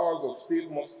with the powers of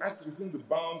state must act within the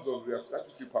bounds of their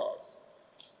statutory powers.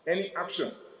 Any action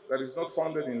that is not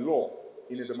founded in law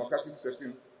in a democratic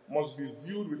setting must be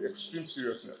viewed with extreme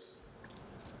seriousness.